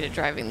really great at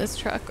driving this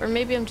truck, or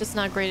maybe I'm just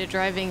not great at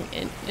driving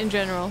in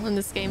general in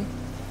this game.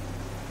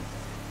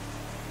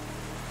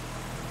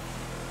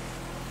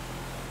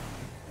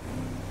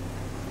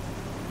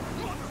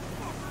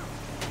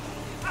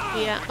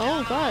 Yeah,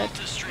 oh god,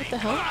 what the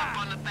hell?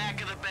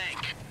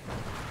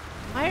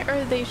 Why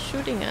are they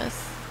shooting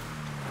us?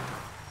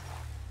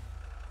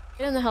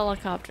 Get in the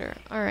helicopter.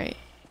 Alright.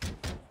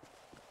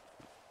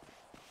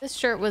 This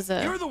shirt was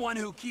a You're the one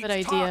who keeps good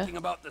idea. talking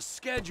about the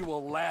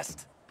schedule,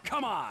 Lest.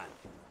 Come on.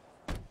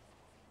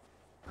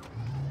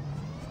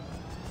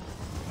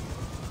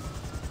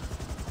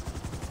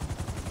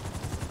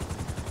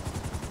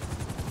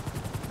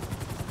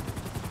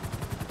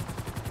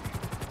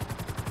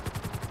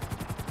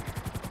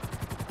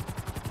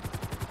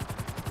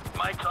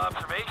 Mike's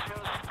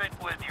observations fit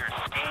with your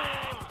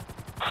scheme?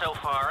 So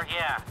far,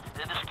 yeah.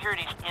 The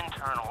security's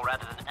internal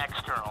rather than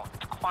external.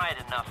 It's quiet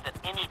enough that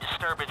any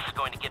disturbance is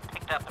going to get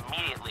picked up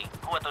immediately.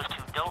 What those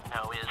two don't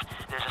know is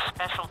there's a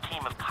special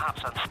team of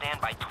cops on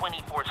standby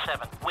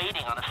 24/7,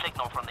 waiting on a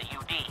signal from the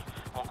UD.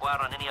 Won't go out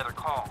on any other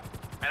call.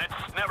 And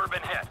it's never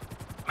been hit.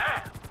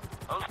 Man,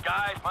 those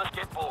guys must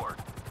get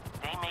bored.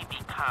 They may be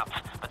cops,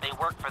 but they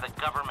work for the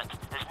government.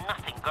 There's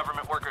nothing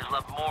government workers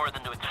love more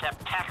than to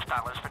accept tax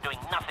dollars for doing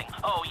nothing.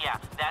 Oh yeah,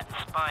 that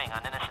and spying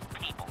on innocent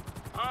people.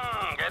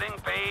 Getting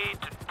paid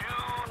to do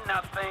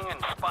nothing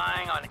and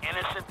spying on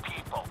innocent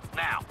people.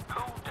 Now,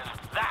 who does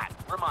that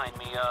remind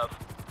me of?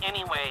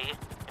 Anyway,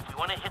 if we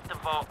want to hit the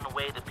vault in a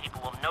way that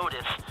people will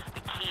notice, the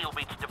key will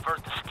be to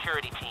divert the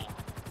security team.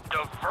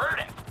 Divert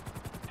it?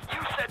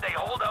 You said they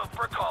hold out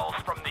for calls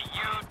from the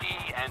UD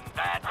and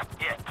that's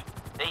it.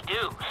 They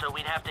do, so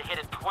we'd have to hit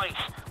it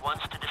twice.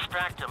 Once to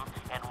distract them,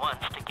 and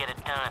once to get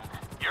it done.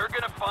 You're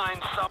gonna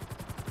find some...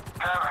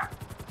 Trevor,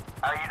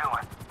 how you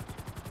doing?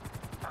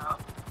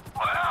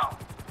 Well...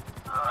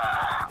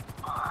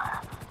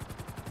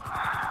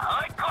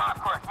 like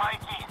clockwork,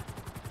 Mikey.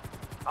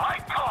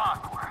 Like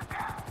clockwork.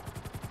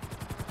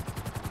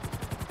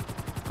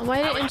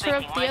 Why did it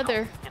interrupt the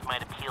other? It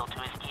might appeal to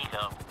his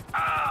ego.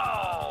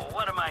 Oh,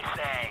 what am I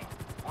saying?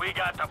 We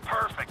got the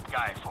perfect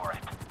guy for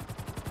it.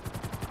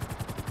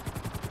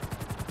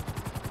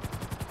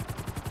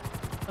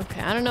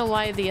 Okay, I don't know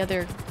why the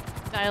other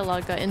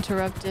dialogue got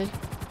interrupted.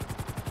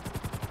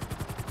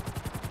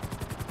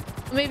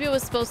 Maybe it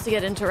was supposed to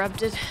get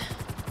interrupted.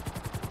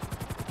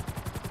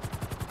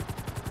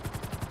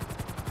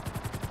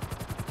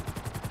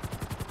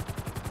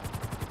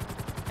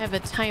 I have a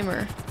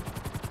timer.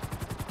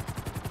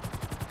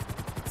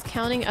 It's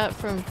counting up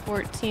from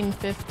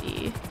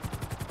 1450.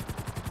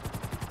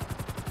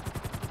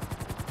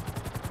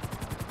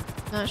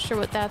 Not sure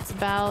what that's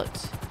about.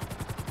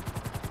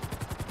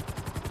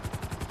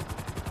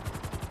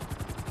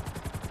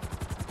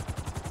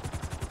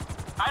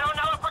 I don't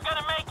know if we're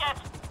gonna make it!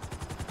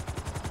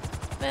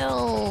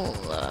 Well,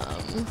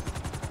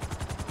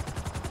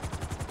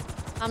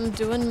 I'm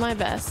doing my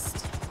best.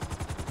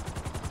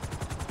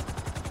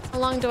 How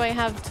long do I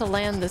have to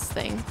land this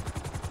thing?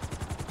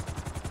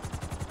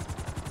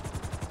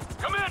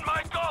 Come in,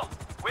 Michael!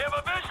 We have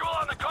a visual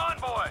on the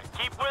convoy!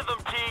 Keep with them,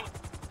 T.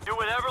 Do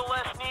whatever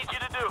Les needs you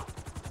to do.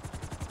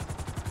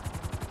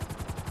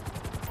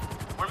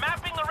 We're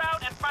mapping the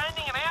route and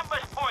finding an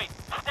ambush point.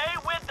 Stay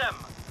with them.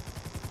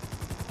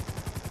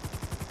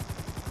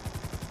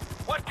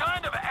 What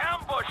kind of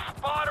ambush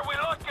spot are we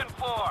looking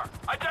for?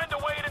 I tend to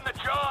wait in the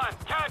John,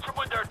 catch them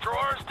with their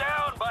drawers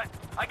down, but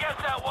I guess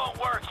that won't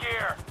work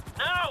here.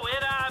 No,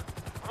 it,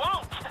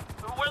 won't.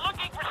 We're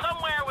looking for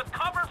somewhere with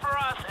cover for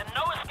us and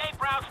no escape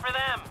routes for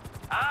them.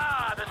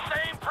 Ah, the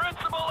same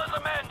principle as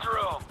a men's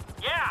room.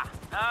 Yeah,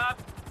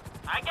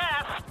 I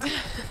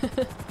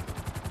guess.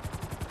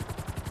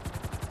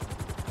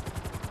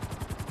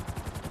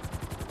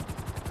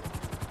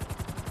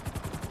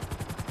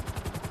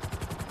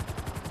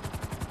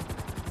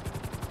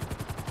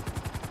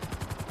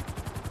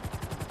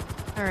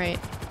 All right.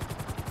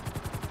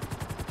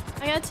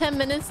 I got 10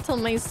 minutes till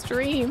my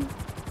stream.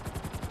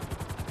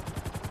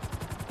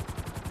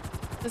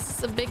 This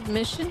is a big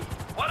mission.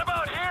 What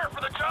about here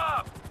for the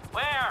job?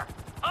 Where?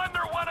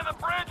 Under one of the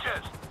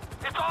bridges.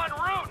 It's en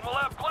route and we'll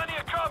have plenty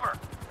of cover.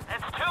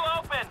 It's too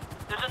open.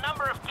 There's a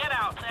number of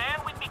get-outs,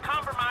 and we'd be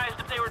compromised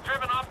if they were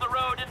driven off the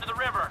road into the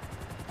river.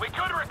 We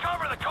could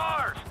recover the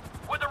cars.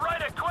 With the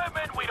right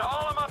equipment, we'd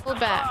haul them up Pull the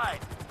back. side.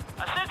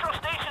 A central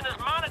station is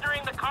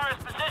monitoring the car's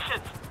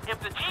positions. If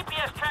the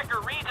GPS tracks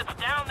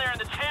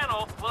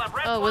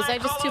Oh, was I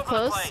just too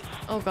close?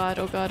 Oh god,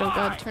 oh god, oh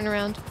god, turn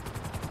around.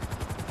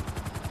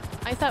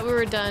 I thought we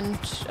were done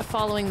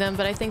following them,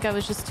 but I think I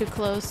was just too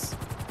close.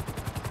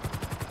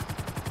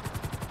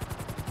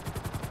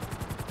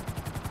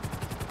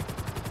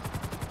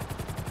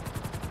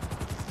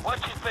 What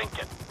you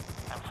thinking?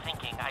 I'm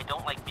thinking I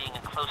don't like being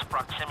in close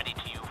proximity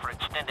to you for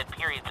extended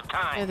periods of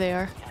time. There they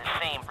are. And the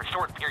same for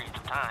short periods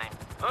of time.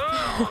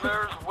 Oh,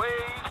 there's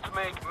ways to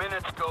make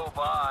minutes go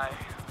by.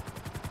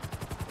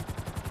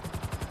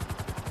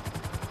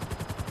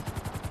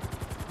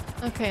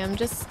 Okay, I'm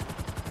just...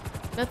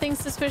 Nothing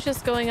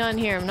suspicious going on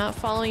here. I'm not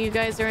following you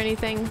guys or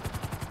anything.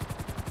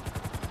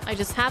 I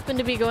just happen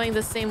to be going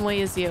the same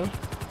way as you.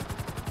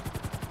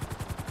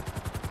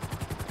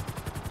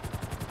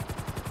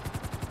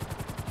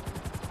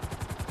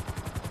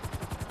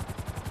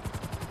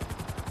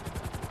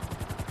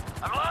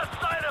 I've lost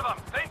sight of them.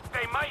 Think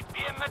they might be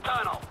in the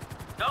tunnel.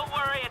 Don't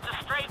worry, it's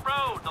a straight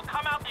road. They'll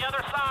come out the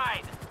other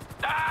side.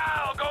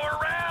 I'll go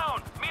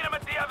around. Meet them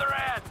at the other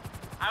end.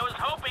 I was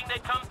hoping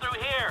they'd come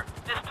through here.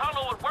 This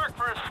tunnel would work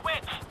for a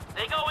switch.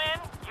 They go in,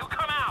 you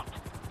come out.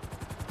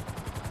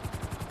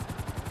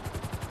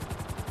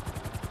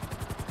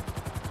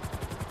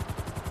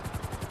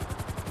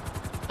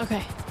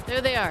 Okay,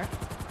 there they are.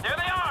 There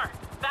they are!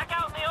 Back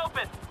out in the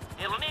open.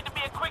 It'll need to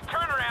be a quick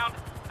turnaround,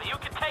 but you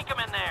can take them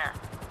in there.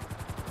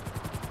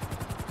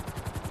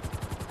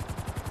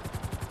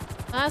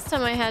 Last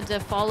time I had to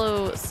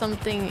follow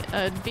something,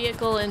 a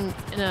vehicle in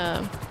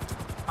a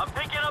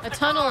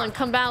tunnel and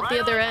come out the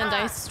other end.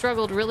 I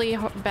struggled really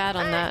bad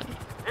on that.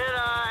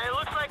 It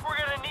looks like we're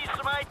gonna need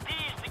some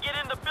IDs to get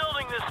in the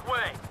building this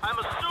way. I'm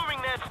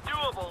assuming that's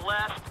doable,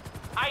 Les.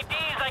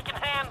 IDs I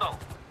can handle.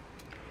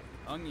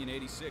 Onion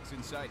 86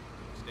 in sight.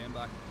 Stand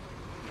by.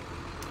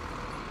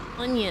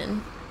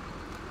 Onion.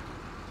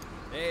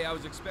 Hey, I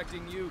was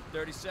expecting you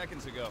 30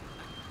 seconds ago.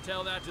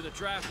 Tell that to the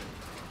traffic.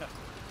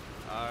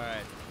 All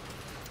right.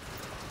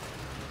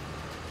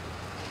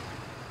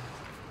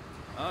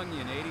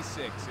 Onion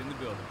 86 in the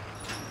building.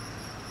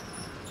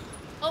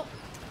 Oh.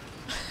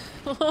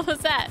 What was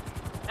that?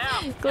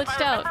 Now, Glitched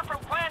if I out. remember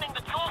from planning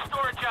the tool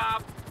store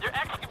job, they're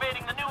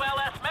excavating the new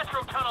LS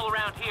Metro tunnel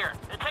around here.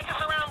 Take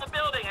us around the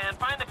building and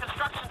find the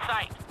construction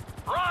site.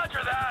 Roger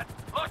that.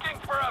 Looking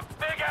for a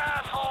big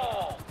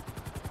asshole.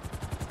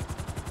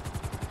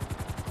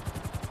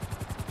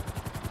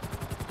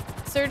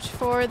 Search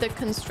for the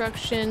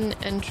construction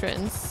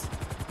entrance.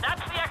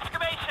 That's the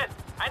excavation.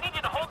 I need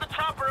you to hold the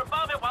chopper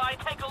above it while I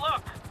take a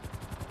look.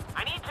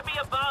 I need to be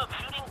above,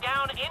 shooting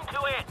down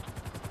into it.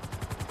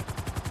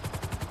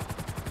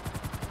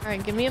 All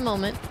right, give me a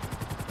moment.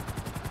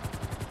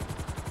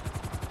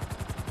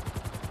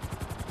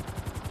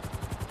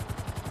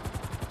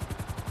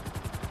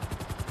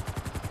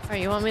 All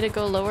right, you want me to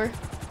go lower?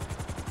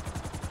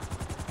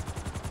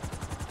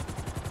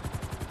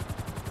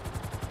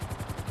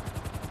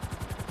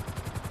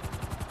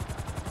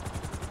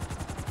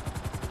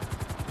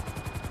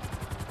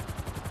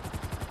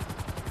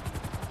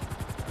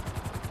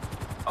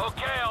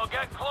 Okay, I'll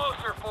get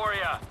closer for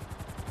you.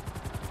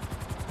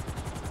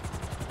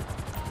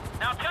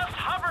 Now just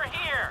hover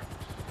here.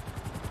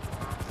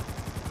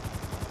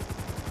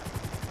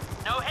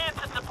 No hints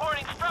at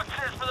supporting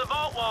structures for the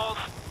vault walls.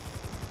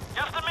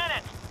 Just a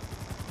minute.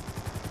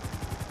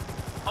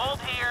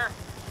 Hold here.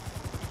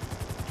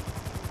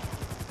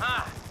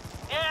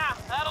 Yeah,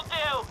 that'll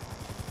do.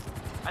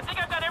 I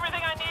think I've got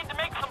everything I need to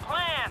make some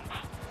plans.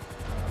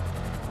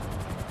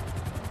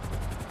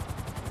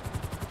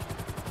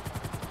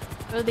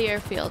 Go to the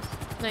airfield.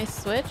 Can I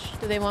switch?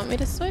 Do they want me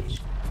to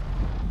switch?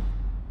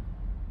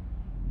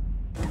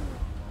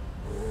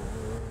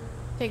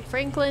 Take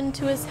Franklin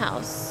to his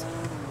house.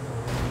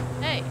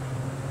 Hey.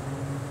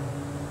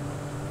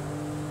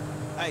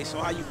 Hey, so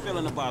how you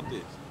feeling about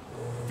this?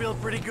 Feel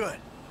pretty good.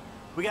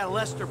 We got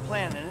Lester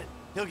planning it.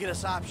 He'll get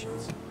us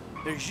options.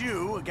 There's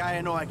you, a guy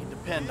I know I can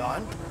depend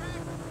on.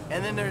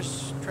 And then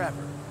there's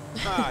Trevor.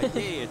 Ah,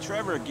 yeah,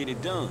 Trevor will get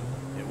it done.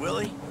 Yeah, will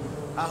he?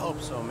 I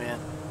hope so, man.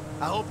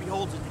 I hope he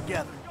holds it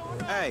together.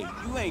 Hey,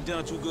 you ain't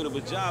done too good of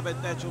a job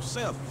at that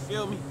yourself, you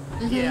feel me?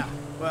 Yeah,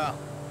 well,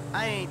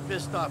 I ain't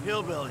pissed off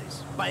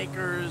hillbillies,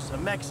 bikers, a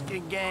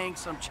Mexican gang,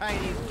 some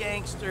Chinese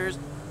gangsters,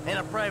 and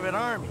a private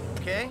army,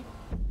 okay?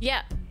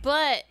 Yeah,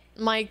 but,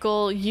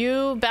 Michael,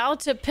 you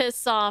about to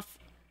piss off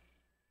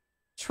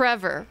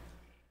Trevor.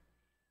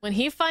 When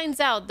he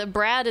finds out that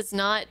Brad is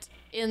not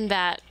in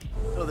that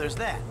So there's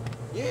that.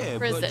 Yeah,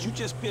 prison. but you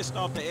just pissed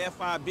off the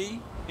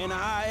FIB and the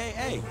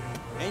IAA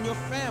and your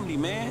family,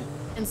 man.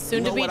 And soon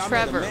You to know be what? I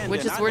met a Trevor, man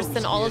which that is I worse know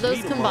than all of scares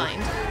those me the most.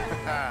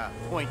 combined.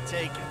 Point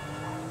taken.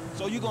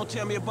 So you gonna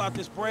tell me about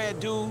this Brad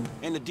dude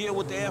and the deal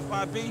with the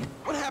FIB?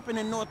 What happened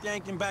in North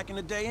Yankton back in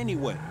the day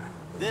anyway?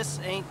 This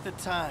ain't the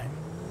time.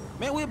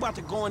 Man, we're about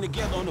to go in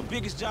together on the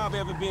biggest job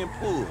ever being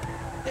pulled.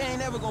 There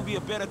ain't ever gonna be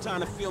a better time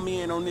to fill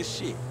me in on this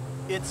shit.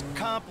 It's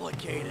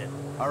complicated,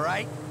 all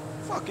right?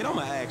 Fuck it,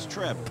 I'ma ask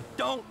Trevor.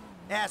 Don't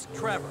ask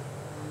Trevor.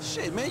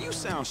 Shit, man, you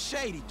sound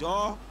shady,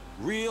 dawg.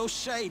 Real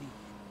shady.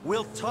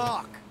 We'll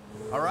talk,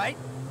 all right?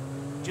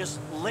 Just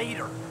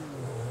later.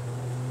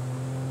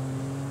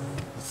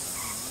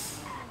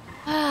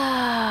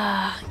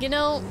 You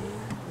know,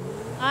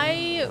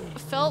 I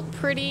felt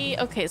pretty...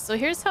 Okay, so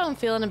here's how I'm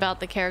feeling about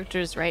the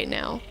characters right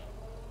now.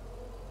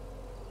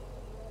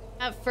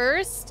 At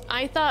first,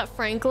 I thought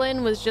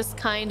Franklin was just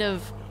kind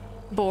of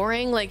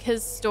boring. Like,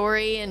 his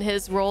story and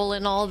his role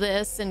in all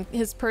this and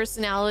his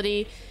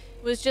personality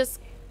was just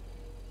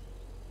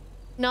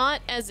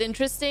not as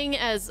interesting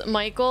as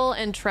Michael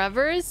and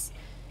Trevor's.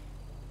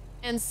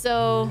 And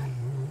so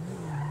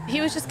he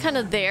was just kind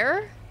of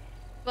there.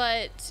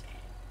 But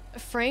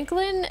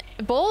Franklin,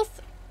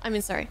 both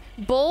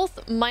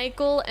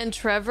Michael and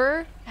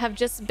Trevor have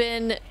just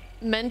been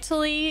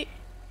mentally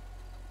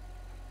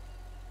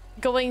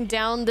going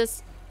down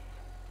this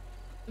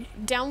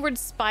downward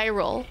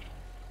spiral,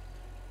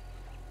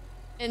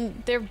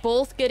 and they're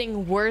both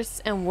getting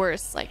worse and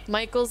worse. Like,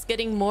 Michael's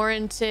getting more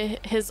into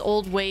his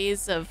old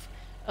ways of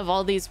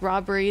all these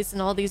robberies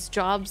and all these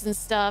jobs and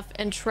stuff,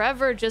 and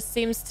Trevor just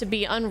seems to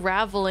be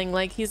unraveling.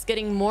 Like, he's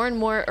getting more and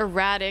more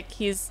erratic.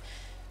 He's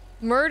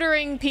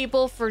murdering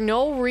people for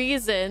no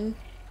reason,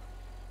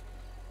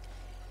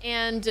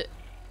 and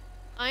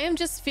I am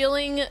just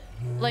feeling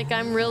like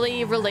I'm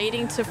really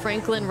relating to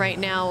Franklin right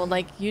now.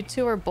 Like, you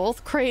two are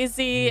both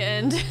crazy,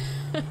 and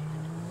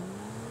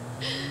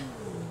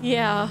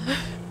yeah,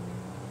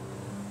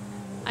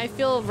 I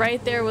feel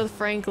right there with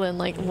Franklin.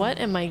 Like, what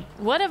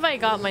have I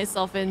got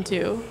myself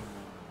into?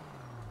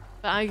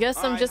 But I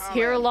guess I'm just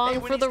here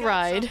along for the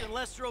ride.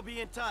 Lester will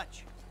be in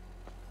touch.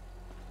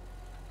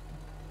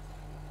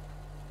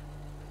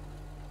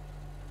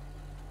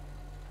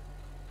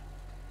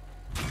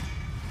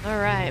 All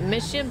right,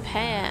 mission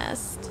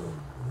passed.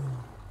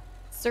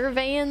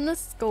 Surveying the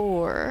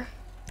score.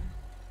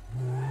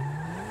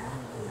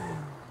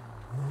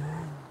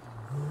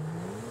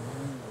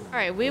 All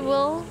right, we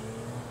will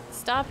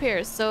stop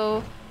here.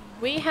 So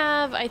we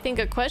have, I think,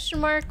 a question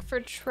mark for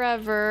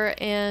Trevor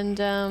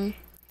and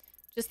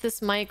just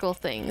this Michael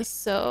thing.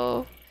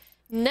 So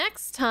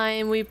next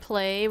time we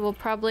play, we'll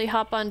probably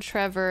hop on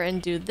Trevor and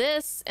do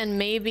this, and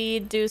maybe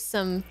do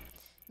some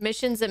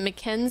missions at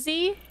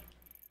Mackenzie.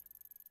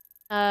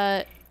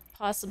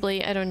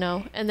 Possibly, I don't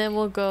know. And then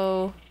we'll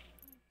go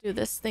do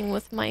this thing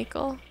with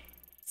Michael.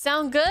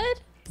 Sound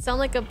good? Sound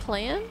like a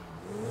plan?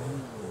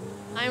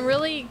 I'm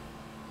really,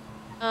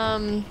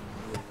 feeling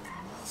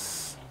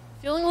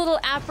a little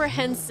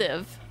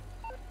apprehensive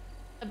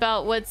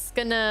about what's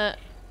gonna...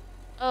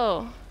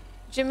 Oh,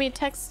 Jimmy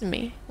texted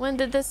me. When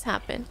did this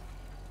happen?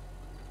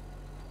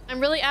 I'm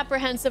really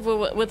apprehensive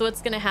with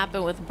what's gonna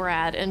happen with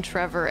Brad and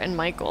Trevor and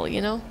Michael,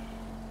 you know?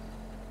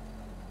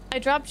 I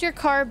dropped your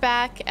car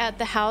back at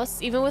the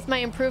house. Even with my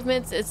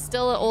improvements, it's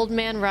still an old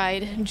man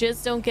ride.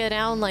 Jizz don't get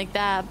down like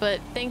that, but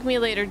thank me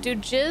later.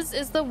 Dude, Jizz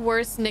is the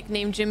worst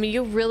nickname, Jimmy.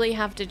 You really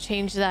have to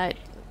change that.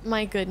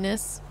 My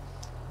goodness.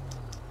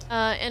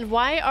 And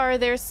why are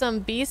there some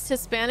beast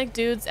Hispanic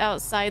dudes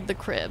outside the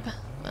crib?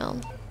 Well,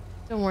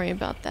 don't worry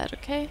about that,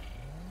 okay?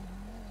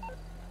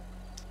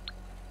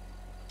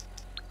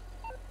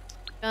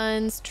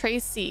 Guns,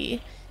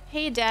 Tracy.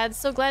 Hey Dad,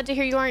 so glad to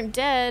hear you aren't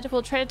dead.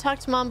 We'll try to talk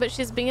to Mom, but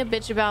she's being a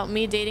bitch about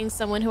me dating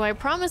someone who I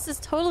promise is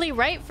totally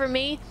right for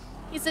me.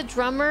 He's a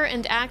drummer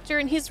and actor,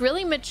 and he's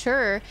really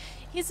mature.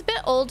 He's a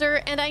bit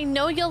older, and I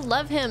know you'll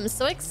love him.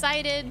 So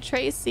excited,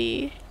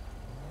 Tracy.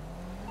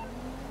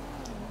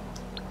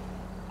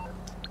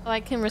 Oh, I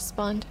can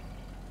respond.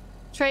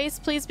 Trace,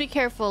 please be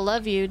careful.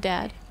 Love you,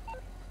 Dad.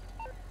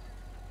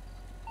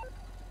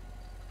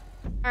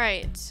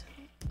 Alright.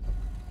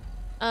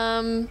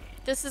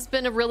 This has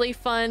been a really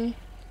fun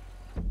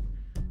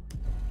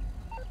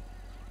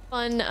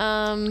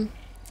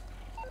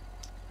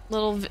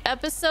little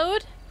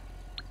episode,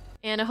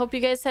 and I hope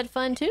you guys had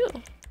fun too.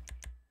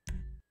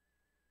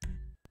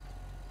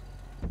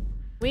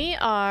 We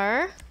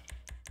are...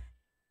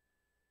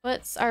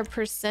 What's our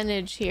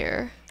percentage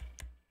here?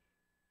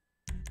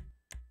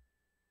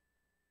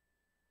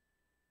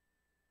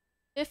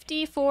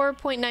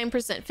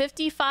 54.9%.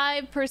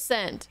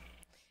 55%.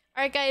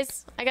 Alright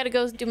guys, I gotta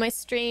go do my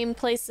stream,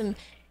 play some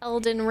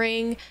Elden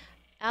Ring.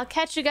 I'll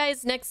catch you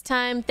guys next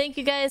time. Thank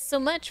you guys so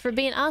much for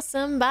being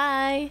awesome.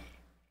 Bye.